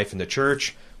his wife in the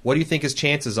church. What do you think his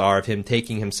chances are of him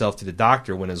taking himself to the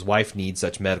doctor when his wife needs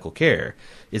such medical care?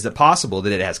 Is it possible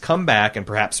that it has come back and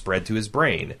perhaps spread to his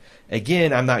brain?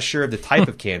 Again, I'm not sure of the type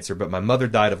of cancer, but my mother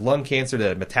died of lung cancer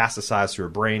that had metastasized to her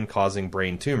brain, causing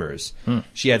brain tumors.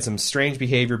 She had some strange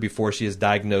behavior before she was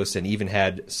diagnosed and even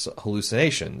had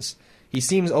hallucinations. He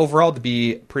seems overall to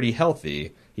be pretty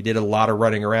healthy. He did a lot of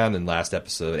running around in the last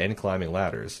episode and climbing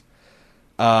ladders.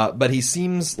 But he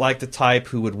seems like the type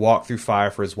who would walk through fire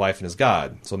for his wife and his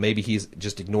God. So maybe he's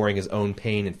just ignoring his own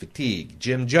pain and fatigue.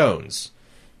 Jim Jones,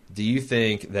 do you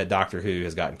think that Doctor Who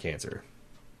has gotten cancer?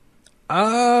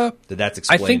 That's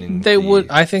explaining.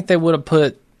 I think they would have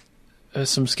put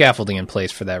some scaffolding in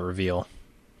place for that reveal.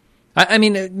 I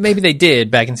mean, maybe they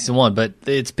did back in season 1, but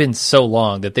it's been so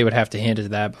long that they would have to hint at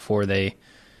that before they.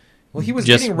 Well, he was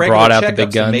just getting regular brought out the big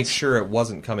checkups guns to make sure it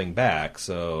wasn't coming back.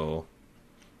 So.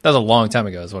 That was a long time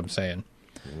ago, is what I'm saying,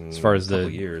 as far as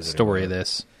the story of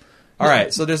this. All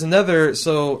right, so there's another...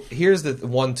 So here's the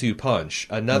 1-2 punch.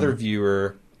 Another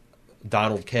viewer,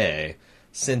 Donald K.,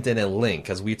 sent in a link,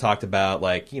 as we talked about,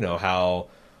 like, you know, how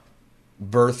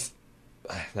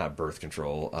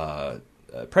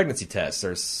pregnancy tests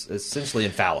are essentially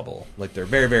infallible. Like, they're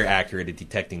very, very accurate at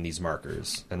detecting these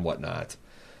markers and whatnot.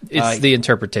 It's the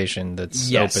interpretation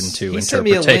that's open to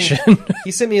interpretation. He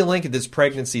sent me a link at this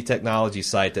pregnancy technology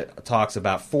site that talks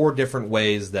about 4 different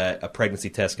ways that a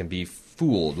pregnancy test can be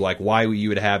fooled, like why you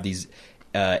would have these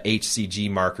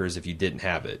HCG markers if you didn't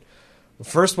have it. The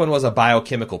first one was a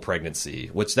biochemical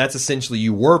pregnancy, which that's essentially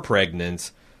you were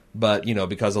pregnant, but you know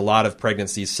because a lot of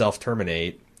pregnancies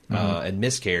self-terminate and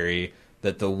miscarry,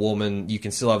 that the woman, you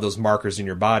can still have those markers in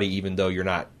your body even though you're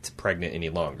not pregnant any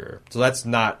longer. So that's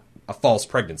not a false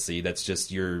pregnancy. That's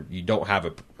just you don't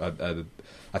have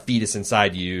a fetus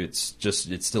inside you. It's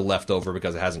still left over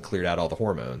because it hasn't cleared out all the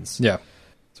hormones. Yeah.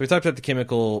 So we talked about the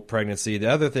chemical pregnancy. The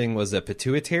other thing was a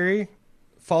pituitary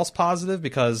false positive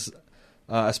because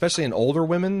especially in older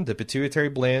women, the pituitary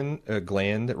gland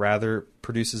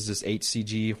produces this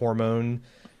HCG hormone,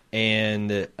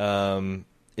 and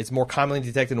it's more commonly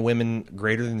detected in women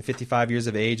greater than 55 years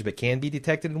of age, but can be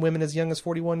detected in women as young as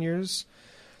 41 years.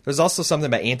 There's also something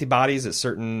about antibodies that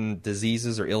certain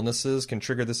diseases or illnesses can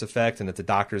trigger this effect, and that the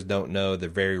doctors don't know the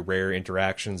very rare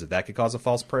interactions that could cause a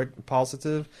false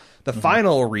positive. The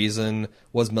final reason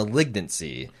was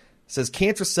malignancy. It says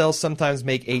cancer cells sometimes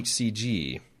make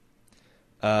HCG.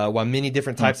 While many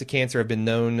different types of cancer have been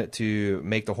known to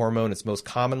make the hormone, it's most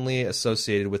commonly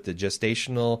associated with the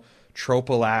gestational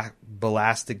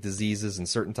trophoblastic diseases and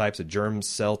certain types of germ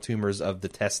cell tumors of the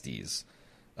testes.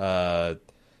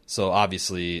 So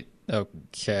obviously,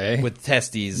 with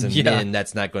testes and men,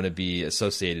 that's not going to be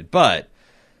associated. But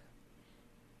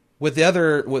with the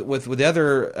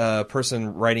other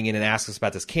person writing in and asking us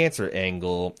about this cancer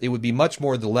angle, it would be much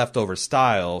more the leftover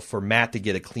style for Matt to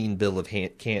get a clean bill of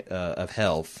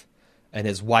health, and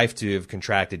his wife to have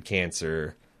contracted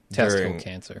cancer. Testicle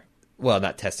cancer. Well,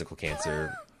 not testicle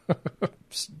cancer.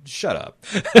 Shut up.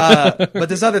 But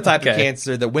this other type of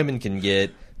cancer that women can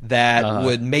get that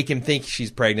would make him think she's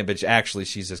pregnant, but actually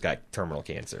she's just got terminal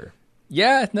cancer.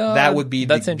 Yeah, no, that would be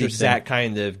the exact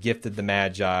kind of gifted the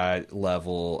Magi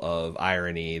level of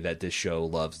irony that this show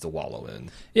loves to wallow in.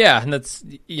 Yeah, and that's,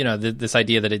 you know, this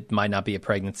idea that it might not be a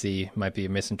pregnancy, might be a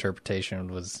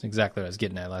misinterpretation was exactly what I was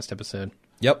getting at last episode.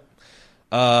 Yep.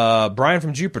 Brian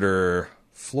from Jupiter,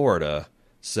 Florida,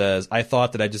 says, I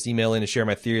thought that I'd just email in and share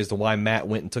my theory as to why Matt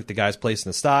went and took the guy's place in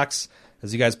the stocks.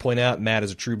 As you guys point out, Matt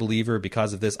is a true believer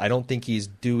because of this. I don't think he's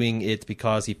doing it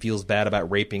because he feels bad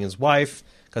about raping his wife,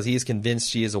 because he is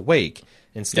convinced she is awake.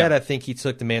 Instead, I think he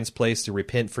took the man's place to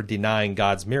repent for denying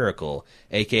God's miracle,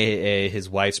 a.k.a.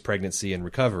 his wife's pregnancy and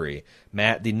recovery.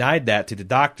 Matt denied that to the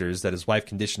doctors, that his wife's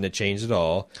condition had changed at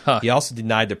all. He also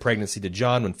denied the pregnancy to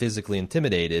John when physically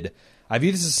intimidated. I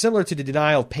view this as similar to the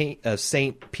denial of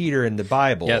St. Peter in the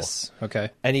Bible. Yes, okay.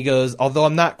 And he goes, although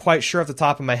I'm not quite sure off the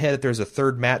top of my head if there's a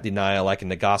third Matt denial like in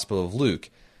the Gospel of Luke.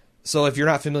 So if you're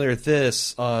not familiar with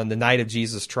this, on the night of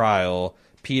Jesus' trial,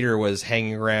 Peter was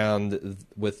hanging around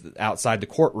outside the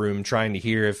courtroom trying to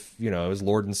hear if, you know, his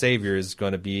Lord and Savior is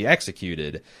going to be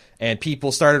executed. And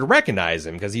people started to recognize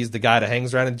him because he's the guy that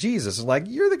hangs around with Jesus. It's like,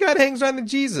 you're the guy that hangs around with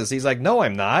Jesus. He's like, no,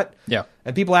 I'm not. Yeah.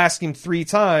 And people ask him 3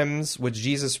 times, which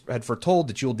Jesus had foretold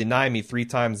that you'll deny me 3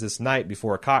 times this night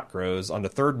before a cock crows. On the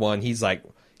third one, he's like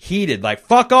heated, like,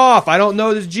 fuck off. I don't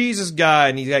know this Jesus guy.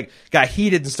 And he like got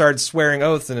heated and started swearing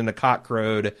oaths, and then the cock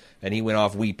crowed and he went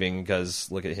off weeping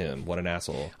because look at him. What an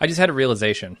asshole. I just had a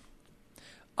realization.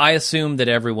 I assume that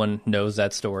everyone knows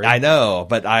that story. I know,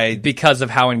 but because of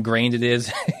how ingrained it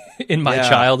is in my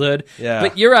childhood. Yeah.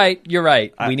 But you're right.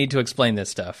 We need to explain this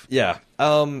stuff. Yeah.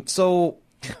 So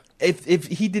if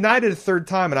he denied it a third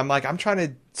time, and I'm trying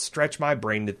to stretch my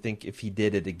brain to think if he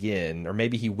did it again, or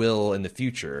maybe he will in the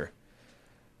future.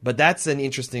 But that's an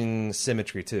interesting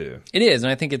symmetry too. It is,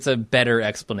 and I think it's a better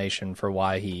explanation for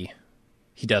why he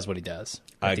does what he does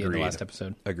at the end of the last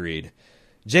episode. Agreed.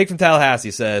 Jake from Tallahassee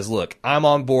says, look, I'm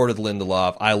on board with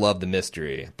Lindelof. I love the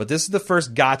mystery. But this is the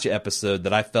first gotcha episode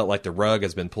that I felt like the rug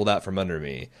has been pulled out from under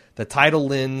me. The title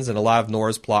Lens and a lot of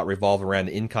Nora's plot revolve around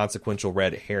an inconsequential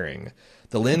red herring.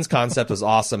 The lens concept was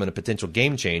awesome and a potential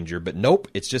game changer, but nope,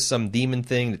 it's just some demon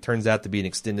thing that turns out to be an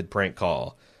extended prank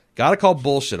call. Gotta call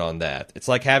bullshit on that. It's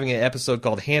like having an episode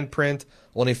called Handprint,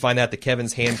 only find out that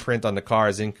Kevin's handprint on the car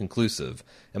is inconclusive.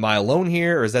 Am I alone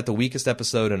here, or is that the weakest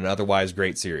episode in an otherwise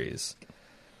great series?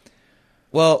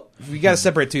 Well, we got to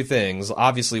separate two things.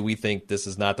 Obviously, we think this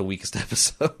is not the weakest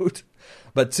episode.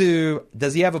 But two,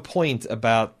 does he have a point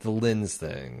about the lens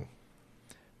thing?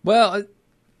 Well,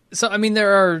 so I mean,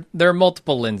 there are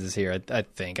multiple lenses here. I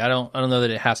think I don't know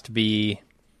that it has to be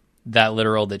that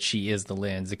literal that she is the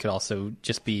lens. It could also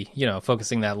just be,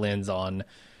 focusing that lens on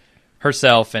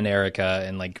herself and Erica,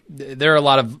 and like there are a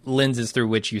lot of lenses through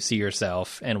which you see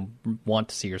yourself and want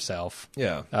to see yourself.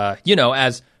 Yeah.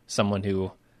 As someone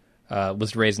who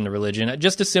was raised in the religion,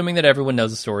 just assuming that everyone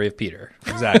knows the story of Peter.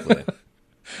 Exactly.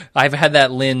 I've had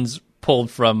that lens pulled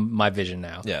from my vision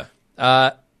now. Yeah.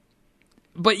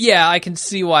 But yeah, I can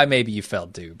see why maybe you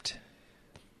felt duped.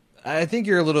 I think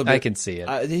you're a little bit... I can see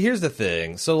it. Here's the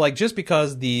thing. So, like, just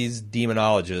because these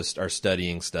demonologists are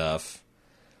studying stuff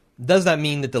does not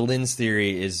mean that the lens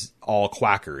theory is all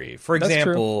quackery. For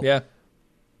example... That's true.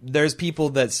 Yeah. There's people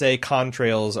that say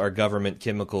contrails are government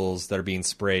chemicals that are being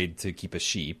sprayed to keep us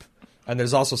sheep. And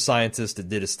there's also scientists that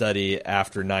did a study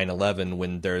after 9/11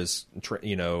 when there's,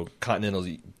 continental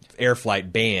air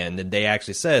flight banned, and they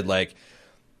actually said, like,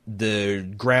 the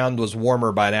ground was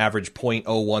warmer by an average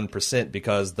 0.01%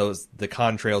 because the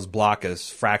contrails block a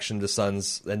fraction of the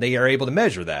sun's, and they are able to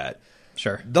measure that.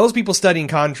 Sure. Those people studying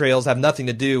contrails have nothing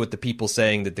to do with the people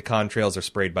saying that the contrails are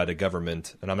sprayed by the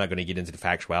government, and I'm not going to get into the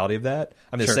factuality of that.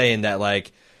 I'm just saying that,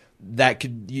 like, that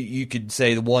could you could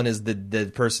say one is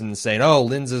the person saying, oh,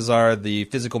 lenses are the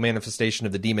physical manifestation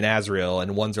of the demon Azrael,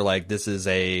 and ones are like, this is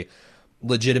a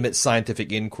legitimate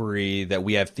scientific inquiry that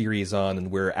we have theories on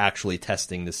and we're actually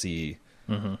testing to see.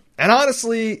 Mm-hmm. And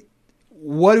honestly,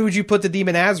 what would you put the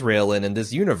demon Azrael in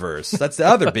this universe? That's the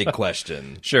other big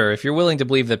question. Sure, if you're willing to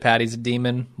believe that Patty's a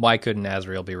demon, why couldn't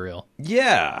Azrael be real?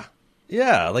 Yeah.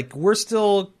 Yeah, like, we're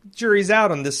still jury's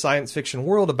out on this science fiction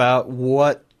world about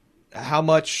how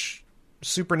much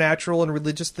supernatural and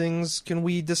religious things can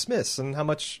we dismiss, and how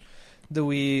much do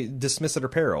we dismiss at our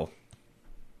peril.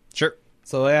 Sure.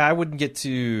 So yeah, I wouldn't get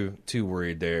too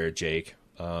worried there, Jake.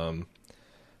 But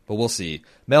we'll see.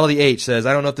 Melody H says,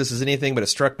 I don't know if this is anything, but it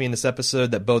struck me in this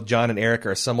episode that both John and Erica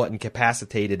are somewhat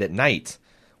incapacitated at night.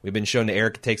 We've been shown that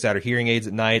Erica takes out her hearing aids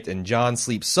at night, and John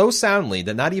sleeps so soundly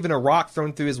that not even a rock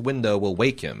thrown through his window will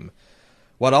wake him.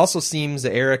 What also seems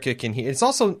that Erica can hear... It's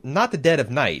also not the dead of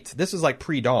night. This is like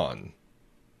pre-dawn.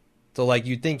 So, like,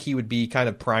 you'd think he would be kind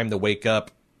of primed to wake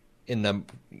up in the,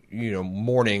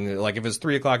 morning. Like, if it's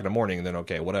 3 o'clock in the morning, then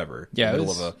okay, whatever. Yeah, middle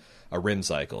of a REM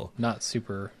cycle. Not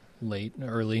super late,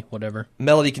 early, whatever.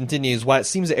 Melody continues, while it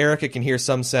seems that Erica can hear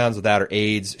some sounds without her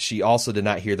aids, she also did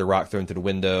not hear the rock thrown through the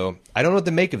window. I don't know what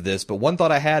to make of this, but one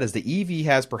thought I had is that Evie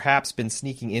has perhaps been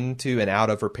sneaking into and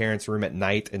out of her parents' room at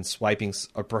night and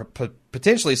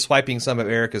potentially swiping some of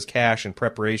Erica's cash in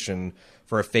preparation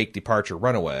for a fake departure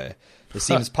runaway. It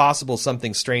seems possible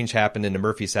something strange happened in the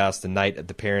Murphy's house the night that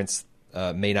the parents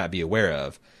may not be aware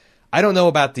of. I don't know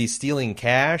about the stealing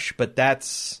cash, but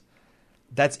that's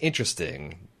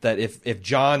interesting. That if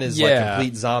John is like a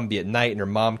complete zombie at night and her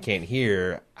mom can't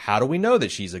hear, how do we know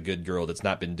that she's a good girl that's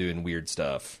not been doing weird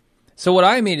stuff? So what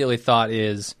I immediately thought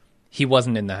is he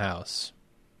wasn't in the house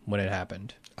when it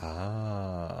happened.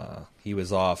 Ah, he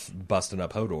was off busting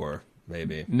up Hodor,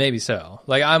 maybe. Maybe so.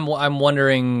 Like I'm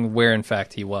wondering where in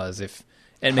fact he was,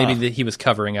 and maybe that he was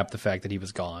covering up the fact that he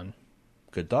was gone.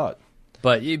 Good thought.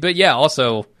 But yeah,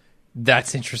 also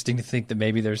that's interesting to think that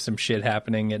maybe there's some shit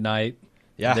happening at night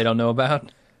that they don't know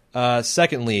about.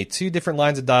 Secondly, 2 different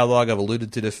lines of dialogue have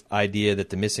alluded to the idea that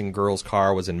the missing girl's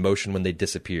car was in motion when they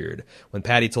disappeared. When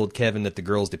Patty told Kevin that the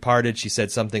girls departed, she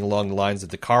said something along the lines that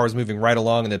the car was moving right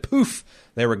along and then poof,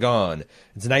 they were gone.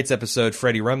 In tonight's episode,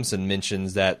 Freddie Rumson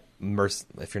mentions that,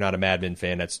 if you're not a Mad Men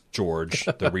fan, that's George,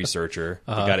 the researcher,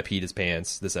 the guy that peed his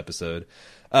pants this episode.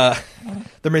 The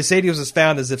Mercedes was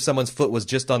found as if someone's foot was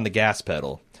just on the gas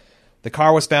pedal. The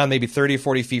car was found maybe 30 or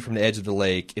 40 feet from the edge of the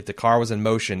lake. If the car was in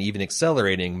motion, even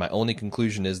accelerating, my only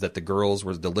conclusion is that the girls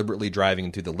were deliberately driving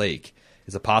into the lake.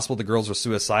 Is it possible the girls were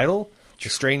suicidal? The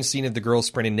strange scene of the girl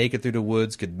sprinting naked through the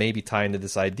woods could maybe tie into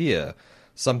this idea.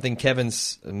 Something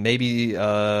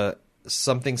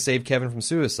something saved Kevin from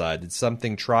suicide. Did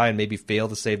something try and maybe fail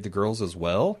to save the girls as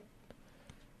well?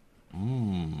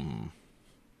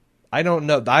 I don't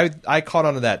know. I caught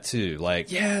on to that too.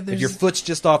 Like, if your foot's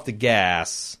just off the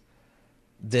gas,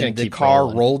 then the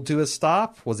car rolled to a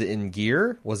stop. Was it in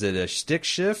gear? Was it a stick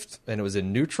shift and it was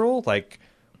in neutral? Like,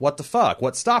 what the fuck?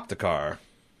 What stopped the car?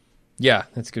 Yeah,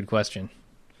 that's a good question.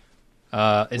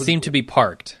 It seemed to be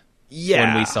parked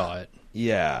when we saw it.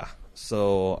 Yeah.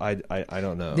 So I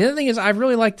don't know. The other thing is I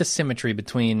really like the symmetry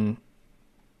between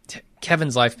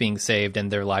Kevin's life being saved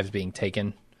and their lives being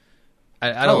taken.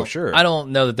 I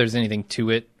don't know that there's anything to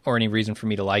it or any reason for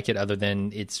me to like it other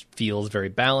than it feels very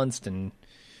balanced and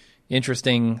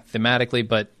interesting thematically.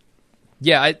 But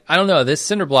yeah, I don't know. This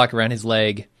cinder block around his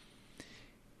leg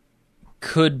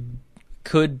could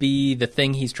be the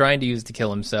thing he's trying to use to kill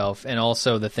himself, and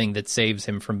also the thing that saves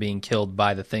him from being killed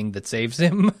by the thing that saves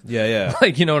him. Yeah.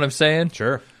 Like, you know what I'm saying?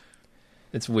 Sure.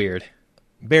 It's weird.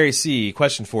 Barry C.,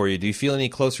 question for you. Do you feel any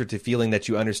closer to feeling that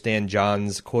you understand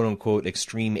John's quote-unquote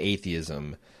extreme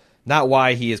atheism? Not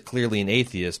why he is clearly an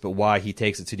atheist, but why he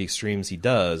takes it to the extremes he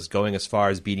does, going as far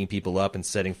as beating people up and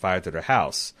setting fire to their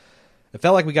house. It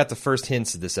felt like we got the first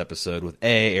hints of this episode with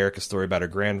A, Erica's story about her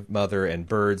grandmother and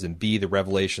birds, and B, the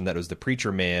revelation that it was the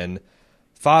preacher man,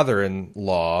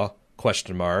 father-in-law,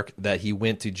 that he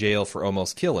went to jail for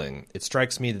almost killing. It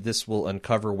strikes me that this will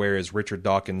uncover where his Richard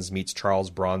Dawkins meets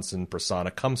Charles Bronson persona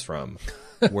comes from.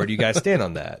 Where do you guys stand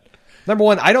on that? Number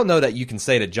one, I don't know that you can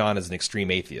say that John is an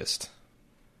extreme atheist.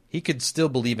 He could still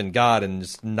believe in God and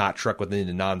just not truck with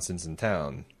any nonsense in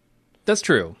town. That's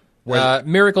true.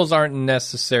 Miracles aren't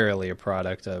necessarily a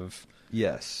product of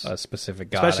a specific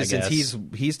God, especially since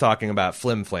he's talking about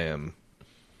flim flam.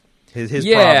 His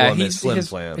problem is flim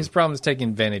flam. His problem is taking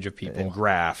advantage of people and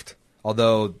graft.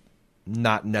 Although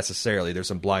not necessarily. There's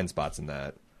some blind spots in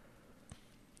that.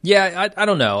 Yeah, I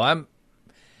don't know.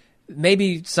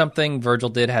 Maybe something Virgil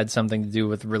did had something to do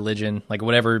with religion, like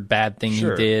whatever bad thing he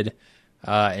did,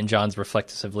 and John's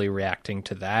reflexively reacting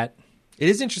to that. It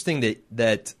is interesting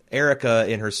that Erica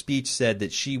in her speech said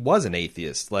that she was an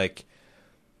atheist. Like,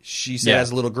 she said as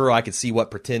a little girl, I could see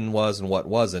what pretend was and what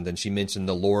wasn't, and she mentioned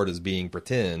the Lord as being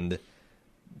pretend.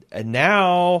 And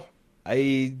now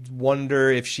I wonder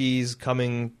if she's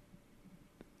coming...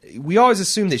 We always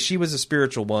assumed that she was a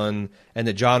spiritual one and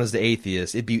that John is the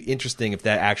atheist. It'd be interesting if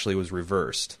that actually was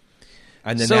reversed.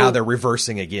 And then now they're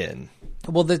reversing again.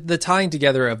 Well, the tying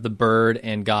together of the bird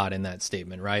and God in that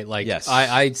statement, right? Like,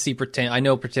 I see pretend. I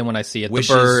know pretend when I see it. Wishes,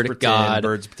 the bird, pretend, God,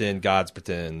 birds pretend, God's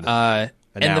pretend, and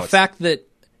the fact that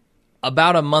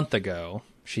about a month ago,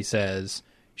 she says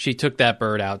she took that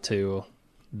bird out to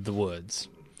the woods.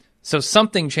 So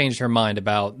something changed her mind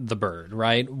about the bird,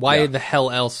 right? Why the hell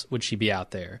else would she be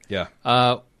out there? Yeah.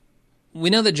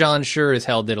 We know that John sure as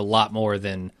hell did a lot more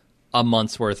than a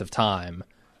month's worth of time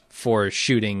for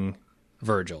shooting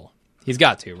Virgil. He's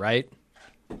got to, right?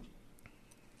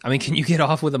 I mean, can you get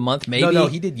off with a month, maybe? No,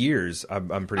 he did years,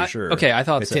 I'm pretty sure. Okay, I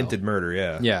thought Attempted murder,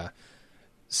 yeah. Yeah.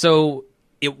 So,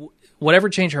 whatever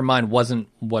changed her mind wasn't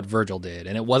what Virgil did,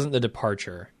 and it wasn't the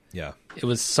departure. Yeah. It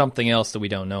was something else that we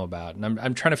don't know about. And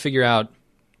I'm trying to figure out,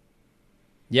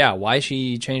 why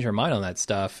she changed her mind on that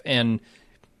stuff. And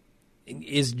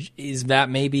is that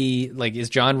maybe, like,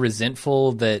 is John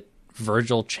resentful that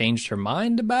Virgil changed her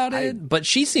mind about it? But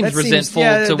she seems resentful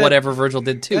to whatever Virgil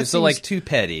did too. That seems like too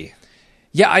petty.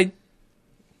 Yeah,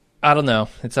 I don't know.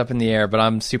 It's up in the air, but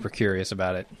I'm super curious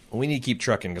about it. Well, we need to keep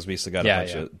trucking because we still got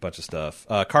a bunch of stuff.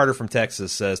 Carter from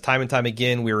Texas says, time and time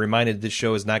again, we are reminded this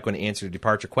show is not going to answer the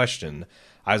departure question.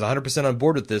 I was 100% on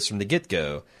board with this from the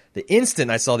get-go. The instant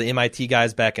I saw the MIT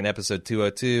guys back in episode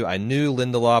 202, I knew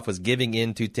Lindelof was giving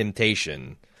in to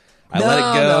temptation. I let it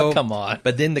go. No, come on.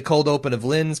 But then the cold open of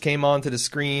Lynn's came onto the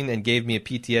screen and gave me a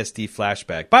PTSD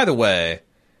flashback. By the way,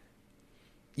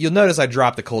 you'll notice I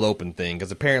dropped the cold open thing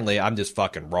because apparently I'm just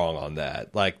fucking wrong on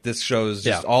that. Like, this show's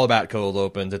just all about cold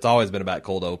opens. It's always been about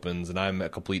cold opens, and I'm a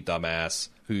complete dumbass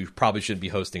who probably should be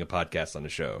hosting a podcast on the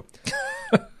show.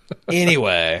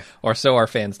 Anyway. Or so our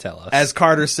fans tell us. As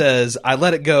Carter says, I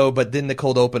let it go, but then the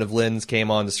cold open of Lynn's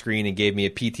came on the screen and gave me a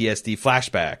PTSD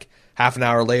flashback. Half an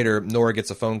hour later, Nora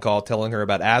gets a phone call telling her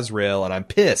about Azrael, and I'm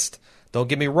pissed. Don't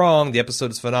get me wrong, the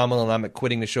episode is phenomenal, and I'm not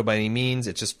quitting the show by any means.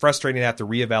 It's just frustrating to have to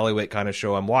reevaluate kind of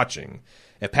show I'm watching.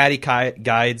 If Patty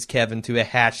guides Kevin to a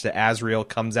hatch that Azrael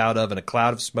comes out of in a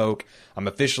cloud of smoke, I'm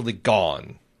officially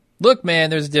gone. Look, man,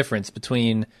 there's a difference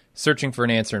between searching for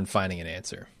an answer and finding an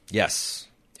answer. Yes.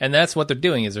 And that's what they're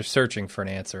doing, is they're searching for an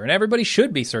answer. And everybody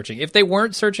should be searching. If they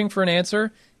weren't searching for an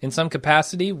answer in some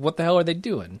capacity, what the hell are they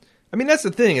doing? I mean, that's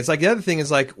the thing. It's like the other thing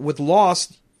is like with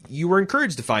Lost, you were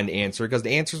encouraged to find the answer because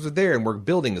the answers were there and we're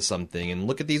building to something. And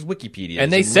look at these Wikipedias.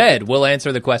 And they said, we'll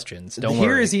answer the questions. Don't worry.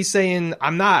 Here is he saying,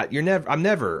 I'm not. I'm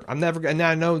never. And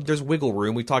I know there's wiggle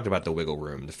room. We talked about the wiggle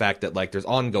room. The fact that like there's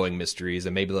ongoing mysteries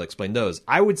and maybe they'll explain those.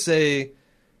 I would say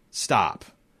stop.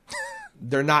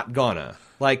 They're not gonna.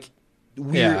 Like,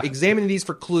 we're examining these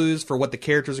for clues for what the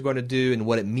characters are going to do and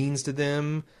what it means to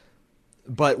them.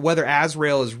 But whether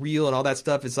Azrael is real and all that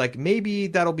stuff, it's like maybe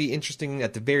that'll be interesting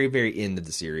at the very, very end of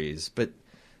the series. But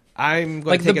I'm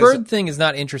going to take the bird thing is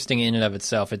not interesting in and of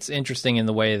itself. It's interesting in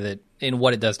the way that in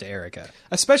what it does to Erica,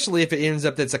 especially if it ends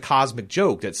up that's a cosmic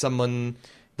joke that someone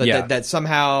that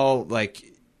somehow like.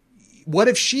 What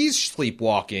if she's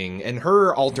sleepwalking and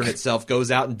her alternate self goes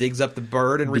out and digs up the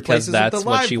bird and replaces it with the live one? Because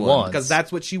that's what she wants. Because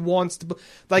that's what she wants to.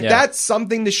 Like that's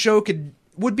something the show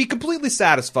would be completely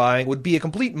satisfying. Would be a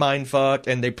complete mindfuck.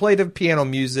 And they play the piano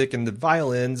music and the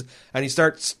violins, and he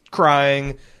starts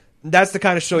crying. That's the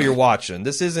kind of show you're watching.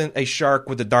 This isn't a shark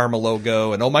with the Dharma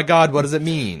logo and oh my god, what does it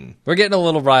mean? We're getting a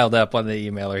little riled up on the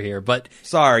emailer here, but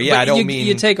sorry, yeah, I don't mean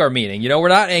you take our meaning. You know, we're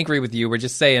not angry with you. We're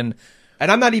just saying.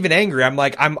 And I'm not even angry. I'm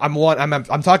like I'm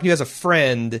talking to you as a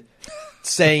friend,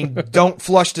 saying don't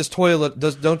flush this toilet.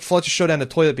 Don't flush the show down the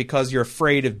toilet because you're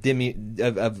afraid of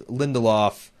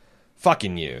Lindelof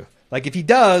fucking you. Like if he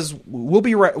does, we'll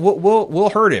be right. We'll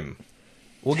hurt him.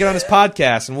 We'll get on his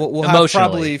podcast and we'll have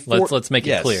probably let's make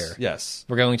it clear. Yes,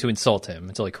 we're going to insult him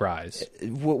until he cries.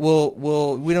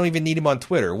 We don't even need him on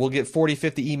Twitter. We'll get 40,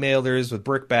 50 emailers with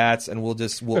brickbats and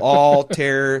we'll all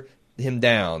tear him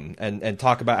down and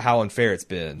talk about how unfair it's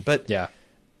been. But yeah,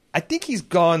 I think he's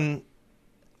gone,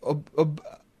 beyond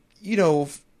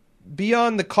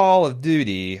the call of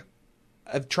duty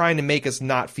of trying to make us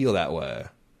not feel that way.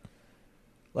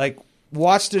 Like,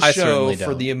 watch the show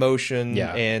for the emotion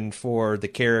and for the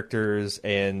characters,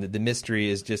 and the mystery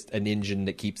is just an engine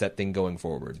that keeps that thing going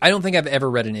forward. I don't think I've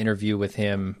ever read an interview with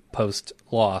him post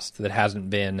Lost that hasn't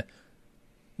been,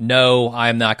 no,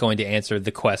 I'm not going to answer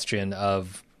the question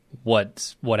of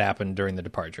what happened during the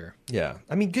departure. Yeah.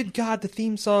 I mean, good God, the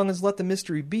theme song is Let the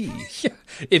Mystery Be. Yeah.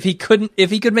 If he could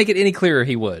make it any clearer,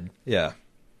 he would. Yeah.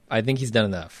 I think he's done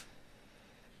enough.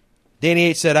 Danny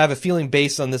H. said, I have a feeling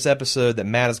based on this episode that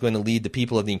Matt is going to lead the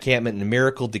people of the encampment in a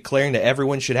miracle, declaring that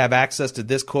everyone should have access to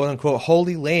this quote-unquote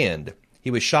holy land.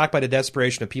 He was shocked by the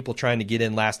desperation of people trying to get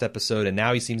in last episode, and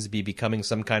now he seems to be becoming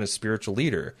some kind of spiritual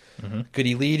leader. Mm-hmm. Could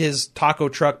he lead his taco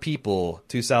truck people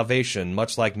to salvation,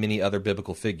 much like many other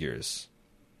biblical figures?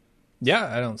 Yeah,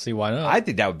 I don't see why not. I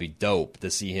think that would be dope to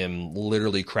see him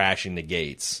literally crashing the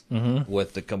gates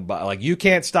with the like, you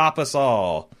can't stop us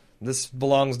all. This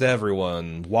belongs to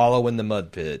everyone. Wallow in the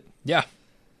mud pit. Yeah.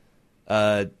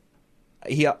 I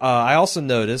also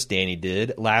noticed, Danny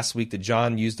did, last week that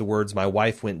John used the words, my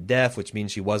wife went deaf, which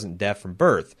means she wasn't deaf from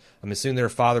birth. I'm assuming their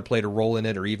father played a role in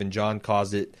it, or even John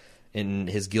caused it, and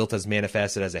his guilt has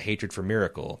manifested as a hatred for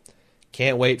Miracle.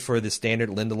 Can't wait for the standard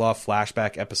Lindelof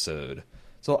flashback episode.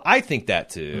 So I think that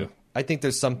too. I think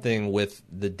there's something with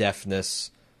the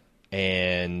deafness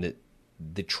and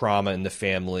the trauma in the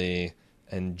family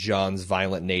and John's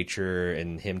violent nature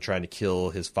and him trying to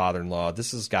kill his father-in-law.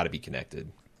 This has got to be connected.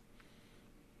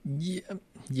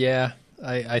 Yeah,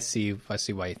 I see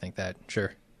why you think that.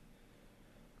 Sure.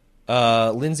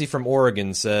 Lindsay from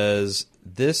Oregon says,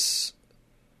 this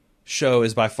show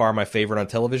is by far my favorite on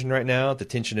television right now. The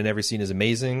tension in every scene is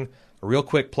amazing. A real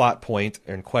quick plot point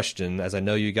and question, as I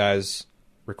know you guys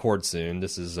record soon.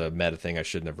 This is a meta thing I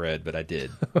shouldn't have read, but I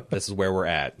did. This is where we're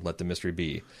at. Let the mystery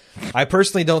be. I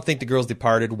personally don't think the girls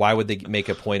departed. Why would they make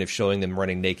a point of showing them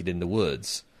running naked in the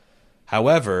woods?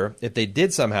 However, if they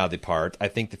did somehow depart, I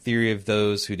think the theory of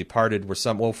those who departed were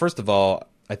well, first of all,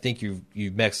 I think you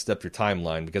messed up your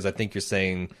timeline, because I think you're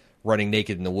saying running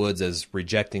naked in the woods as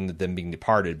rejecting them being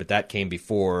departed, but that came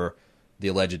before the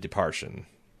alleged departure.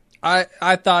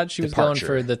 I thought she was going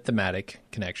for the thematic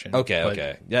connection.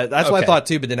 Okay. Yeah, that's what I thought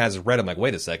too, but then as I read, I'm like,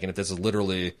 wait a second, if this is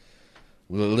literally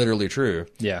true.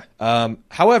 Yeah.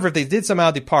 However, if they did somehow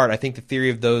depart, I think the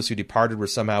theory of those who departed were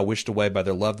somehow wished away by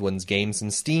their loved ones gained some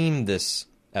steam this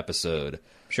episode.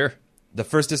 Sure. The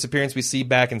first disappearance we see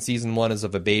back in season 1 is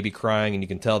of a baby crying, and you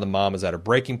can tell the mom is at a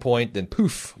breaking point, then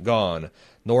poof, gone.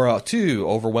 Nora, too,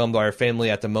 overwhelmed by her family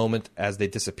at the moment as they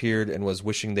disappeared and was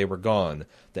wishing they were gone.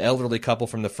 The elderly couple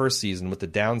from the first season with the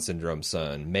Down syndrome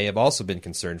son may have also been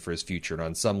concerned for his future and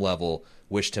on some level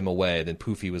wished him away, then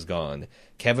poof, he was gone.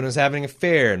 Kevin was having an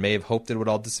affair and may have hoped it would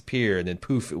all disappear, and then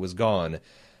poof, it was gone.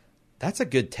 That's a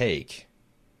good take.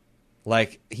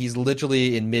 Like, he's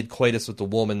literally in mid-coitus with the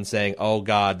woman saying, oh,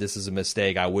 God, this is a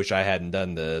mistake. I wish I hadn't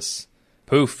done this.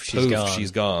 Poof,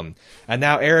 she's gone. And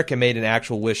now Erica made an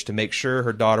actual wish to make sure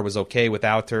her daughter was okay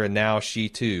without her, and now she,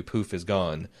 too, poof, is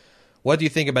gone. What do you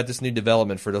think about this new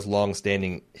development for this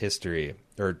long-standing history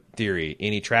or theory?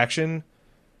 Any traction?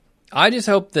 I just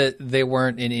hope that they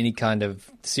weren't in any kind of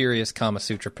serious Kama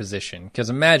Sutra position. Because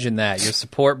imagine that. Your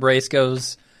support brace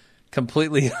goes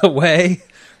completely away.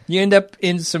 You end up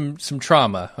in some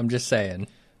trauma. I'm just saying.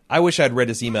 I wish I'd read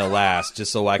his email last,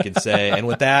 just so I could say, and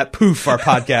with that, poof, our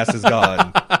podcast is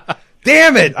gone.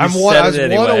 Damn it! I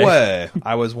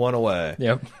was one away.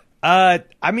 Yep.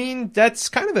 I mean, that's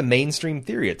kind of a mainstream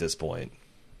theory at this point.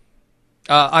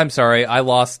 I'm sorry, I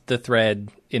lost the thread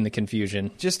in the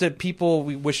confusion. Just that people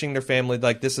wishing their family,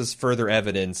 like, this is further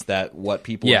evidence that what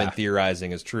people have been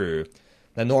theorizing is true.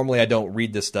 Now, normally I don't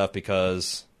read this stuff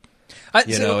because...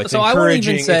 it's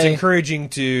encouraging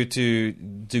to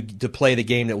play the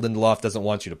game that Lindelof doesn't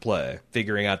want you to play,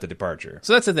 figuring out the departure.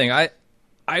 So that's the thing.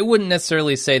 I wouldn't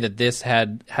necessarily say that this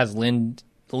has lent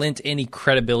any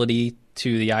credibility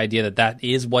to the idea that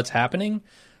is what's happening.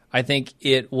 I think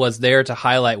it was there to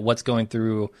highlight what's going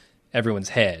through everyone's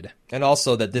head. And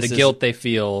also that the guilt they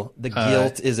feel. The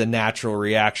guilt is a natural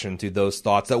reaction to those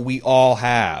thoughts that we all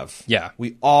have. Yeah.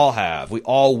 We all have. We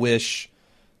all wish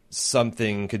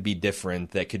something could be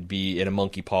different, that could be in a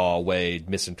monkey paw way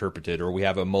misinterpreted, or we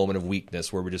have a moment of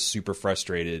weakness where we're just super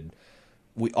frustrated.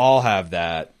 We all have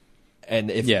that.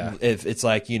 And if it's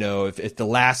like, if the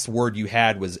last word you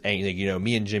had was,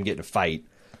 me and Jim get in a fight,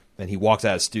 and he walks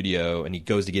out of the studio and he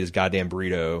goes to get his goddamn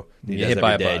burrito, and he does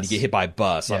every day, and you get hit by a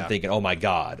bus. Yeah. I'm thinking, oh my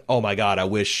god, I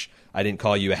wish I didn't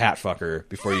call you a hat fucker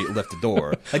before you left the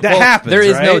door. Like, that happens. There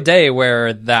is no day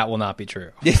where that will not be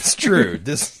true. It's true.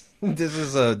 This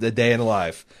is a day in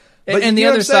life. But and the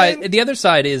other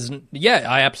side is,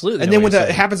 I absolutely. And then when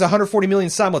that happens 140 million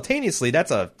simultaneously,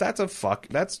 that's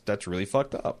really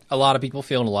fucked up. A lot of people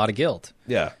feeling a lot of guilt.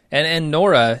 Yeah. And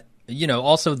Nora,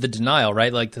 also the denial,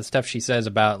 right? Like the stuff she says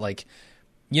about, like,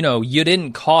 you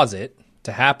didn't cause it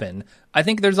to happen. I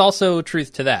think there's also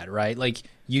truth to that, right? Like,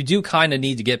 you do kind of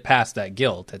need to get past that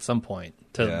guilt at some point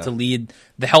to lead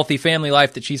the healthy family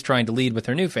life that she's trying to lead with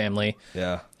her new family.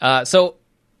 Yeah. So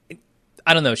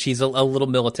I don't know. She's a little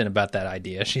militant about that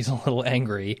idea. She's a little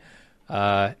angry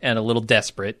and a little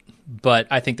desperate, but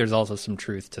I think there's also some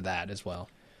truth to that as well.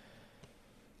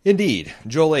 Indeed.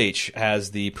 Joel H.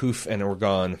 has the poof and we're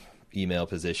gone email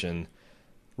position.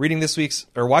 Watching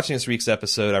this week's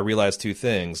episode, I realized two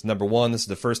things. Number one, this is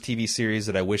the first TV series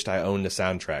that I wished I owned the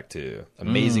soundtrack to.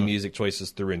 Amazing music choices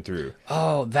through and through.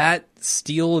 Oh, that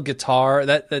steel guitar,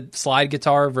 that slide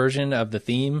guitar version of the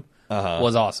theme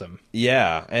was awesome.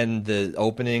 Yeah, and the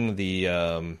opening,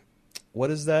 what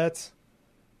is that?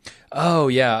 Oh,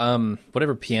 yeah,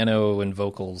 whatever piano and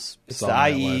vocals it's song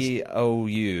the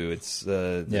IEOU.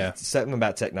 It's something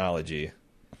about technology.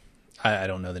 I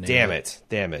don't know the name.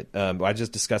 Damn it. I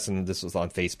just discussing this was on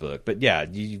Facebook. But yeah,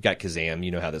 you've got Kazam. You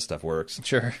know how this stuff works.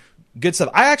 Sure. Good stuff.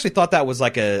 I actually thought that was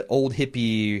like an old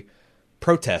hippie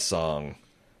protest song.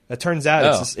 It turns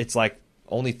out it's like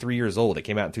only 3 years old. It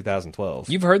came out in 2012.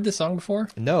 You've heard this song before?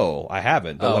 No, I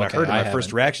haven't. But when I heard it, my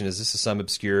first reaction is this is some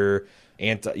obscure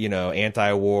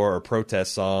anti-war or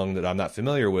protest song that I'm not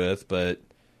familiar with, but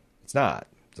it's not.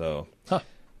 So,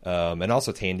 and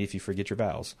also Tandy if you forget your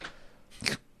vowels.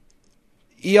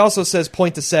 He also says,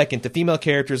 point to second, the female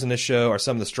characters in this show are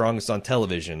some of the strongest on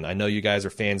television. I know you guys are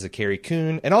fans of Carrie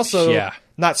Coon, and also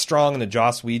not strong in the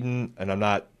Joss Whedon, and I'm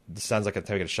not, this sounds like I'm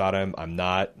taking a shot at him, I'm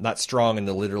not strong in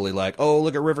the literally like, oh,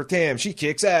 look at River Tam, she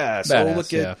kicks ass.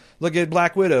 Badass, look at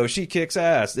Black Widow, she kicks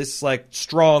ass. This is like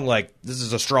strong, like this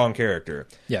is a strong character.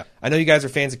 Yeah. I know you guys are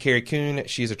fans of Carrie Coon.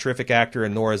 She's a terrific actor,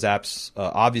 and Nora Zap's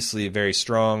obviously very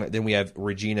strong. Then we have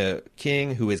Regina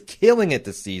King, who is killing it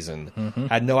this season. Mm-hmm.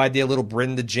 Had no idea little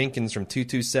Brenda Jenkins from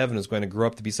 227 was going to grow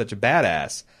up to be such a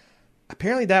badass.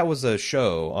 Apparently that was a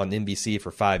show on NBC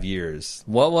for 5 years.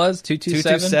 What was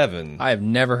 227? 227. I have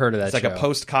never heard of that show. It's like a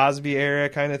post-Cosby era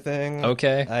kind of thing.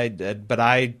 Okay.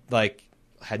 I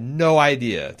had no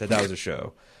idea that was a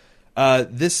show.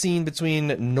 This scene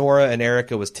between Nora and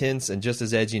Erica was tense and just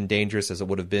as edgy and dangerous as it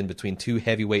would have been between two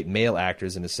heavyweight male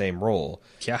actors in the same role.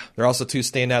 Yeah. There are also two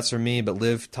standouts for me, but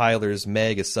Liv Tyler's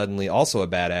Meg is suddenly also a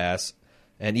badass.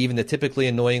 And even the typically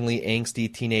annoyingly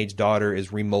angsty teenage daughter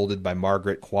is remolded by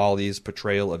Margaret Qualley's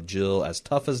portrayal of Jill as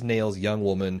tough-as-nails young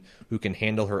woman who can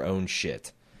handle her own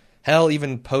shit. Hell,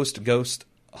 even post-ghost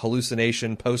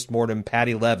hallucination, post-mortem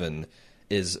Patty Levin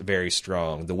is very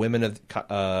strong. The women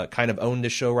have kind of own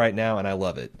this show right now, and I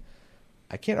love it.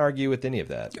 I can't argue with any of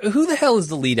that. Who the hell is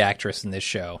the lead actress in this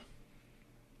show?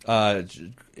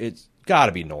 It's got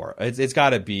to be Nora. It's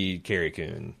got to be Carrie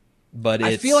Coon. But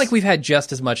I feel like we've had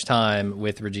just as much time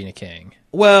with Regina King.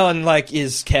 Well, and like,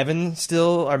 is Kevin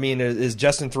still? I mean, is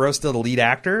Justin Theroux still the lead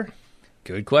actor?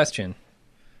 Good question.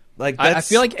 Like, I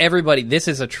feel like everybody. This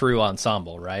is a true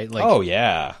ensemble, right? Like, oh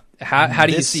yeah. How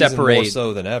do you separate? More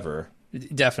so than ever.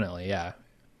 Definitely, yeah.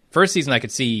 First season, I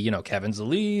could see Kevin's the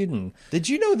lead. And did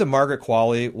you know that Margaret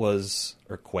Qualley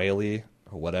or Qualley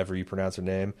or whatever you pronounce her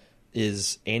name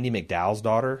is Andie MacDowell's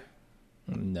daughter?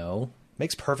 No.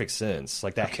 Makes perfect sense.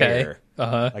 Like that hair.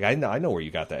 Like I know where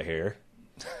you got that hair.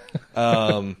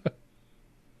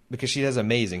 Because she has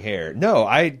amazing hair. No,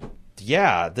 it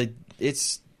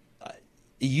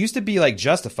used to be like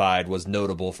Justified was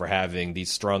notable for having these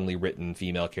strongly written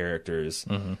female characters.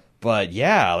 Mm-hmm. But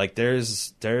yeah, like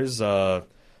this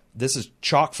is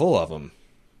chock full of them.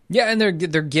 Yeah, and they're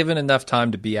given enough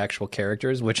time to be actual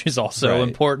characters, which is also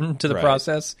important to the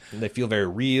process. And they feel very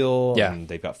real. Yeah. And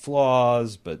they've got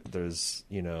flaws, but there's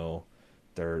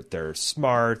they're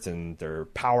smart and they're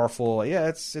powerful. Yeah,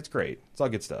 it's great. It's all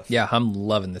good stuff. Yeah, I'm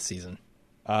loving this season.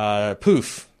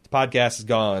 Poof. The podcast is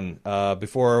gone.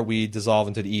 Before we dissolve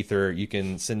into the ether, you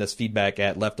can send us feedback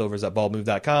at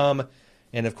leftovers@baldmove.com,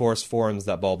 and of course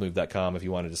forums.baldmove.com if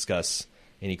you want to discuss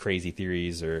any crazy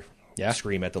theories or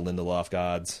scream at the Lindelof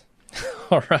gods.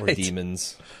 All right. Or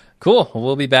demons. Cool.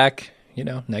 We'll be back,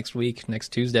 next week, next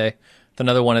Tuesday, with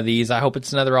another one of these. I hope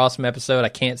it's another awesome episode. I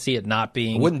can't see it not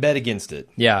being. I wouldn't bet against it.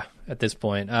 Yeah, at this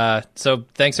point. So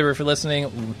thanks everyone for listening.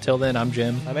 Until then, I'm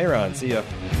Jim. I'm Aaron. See ya.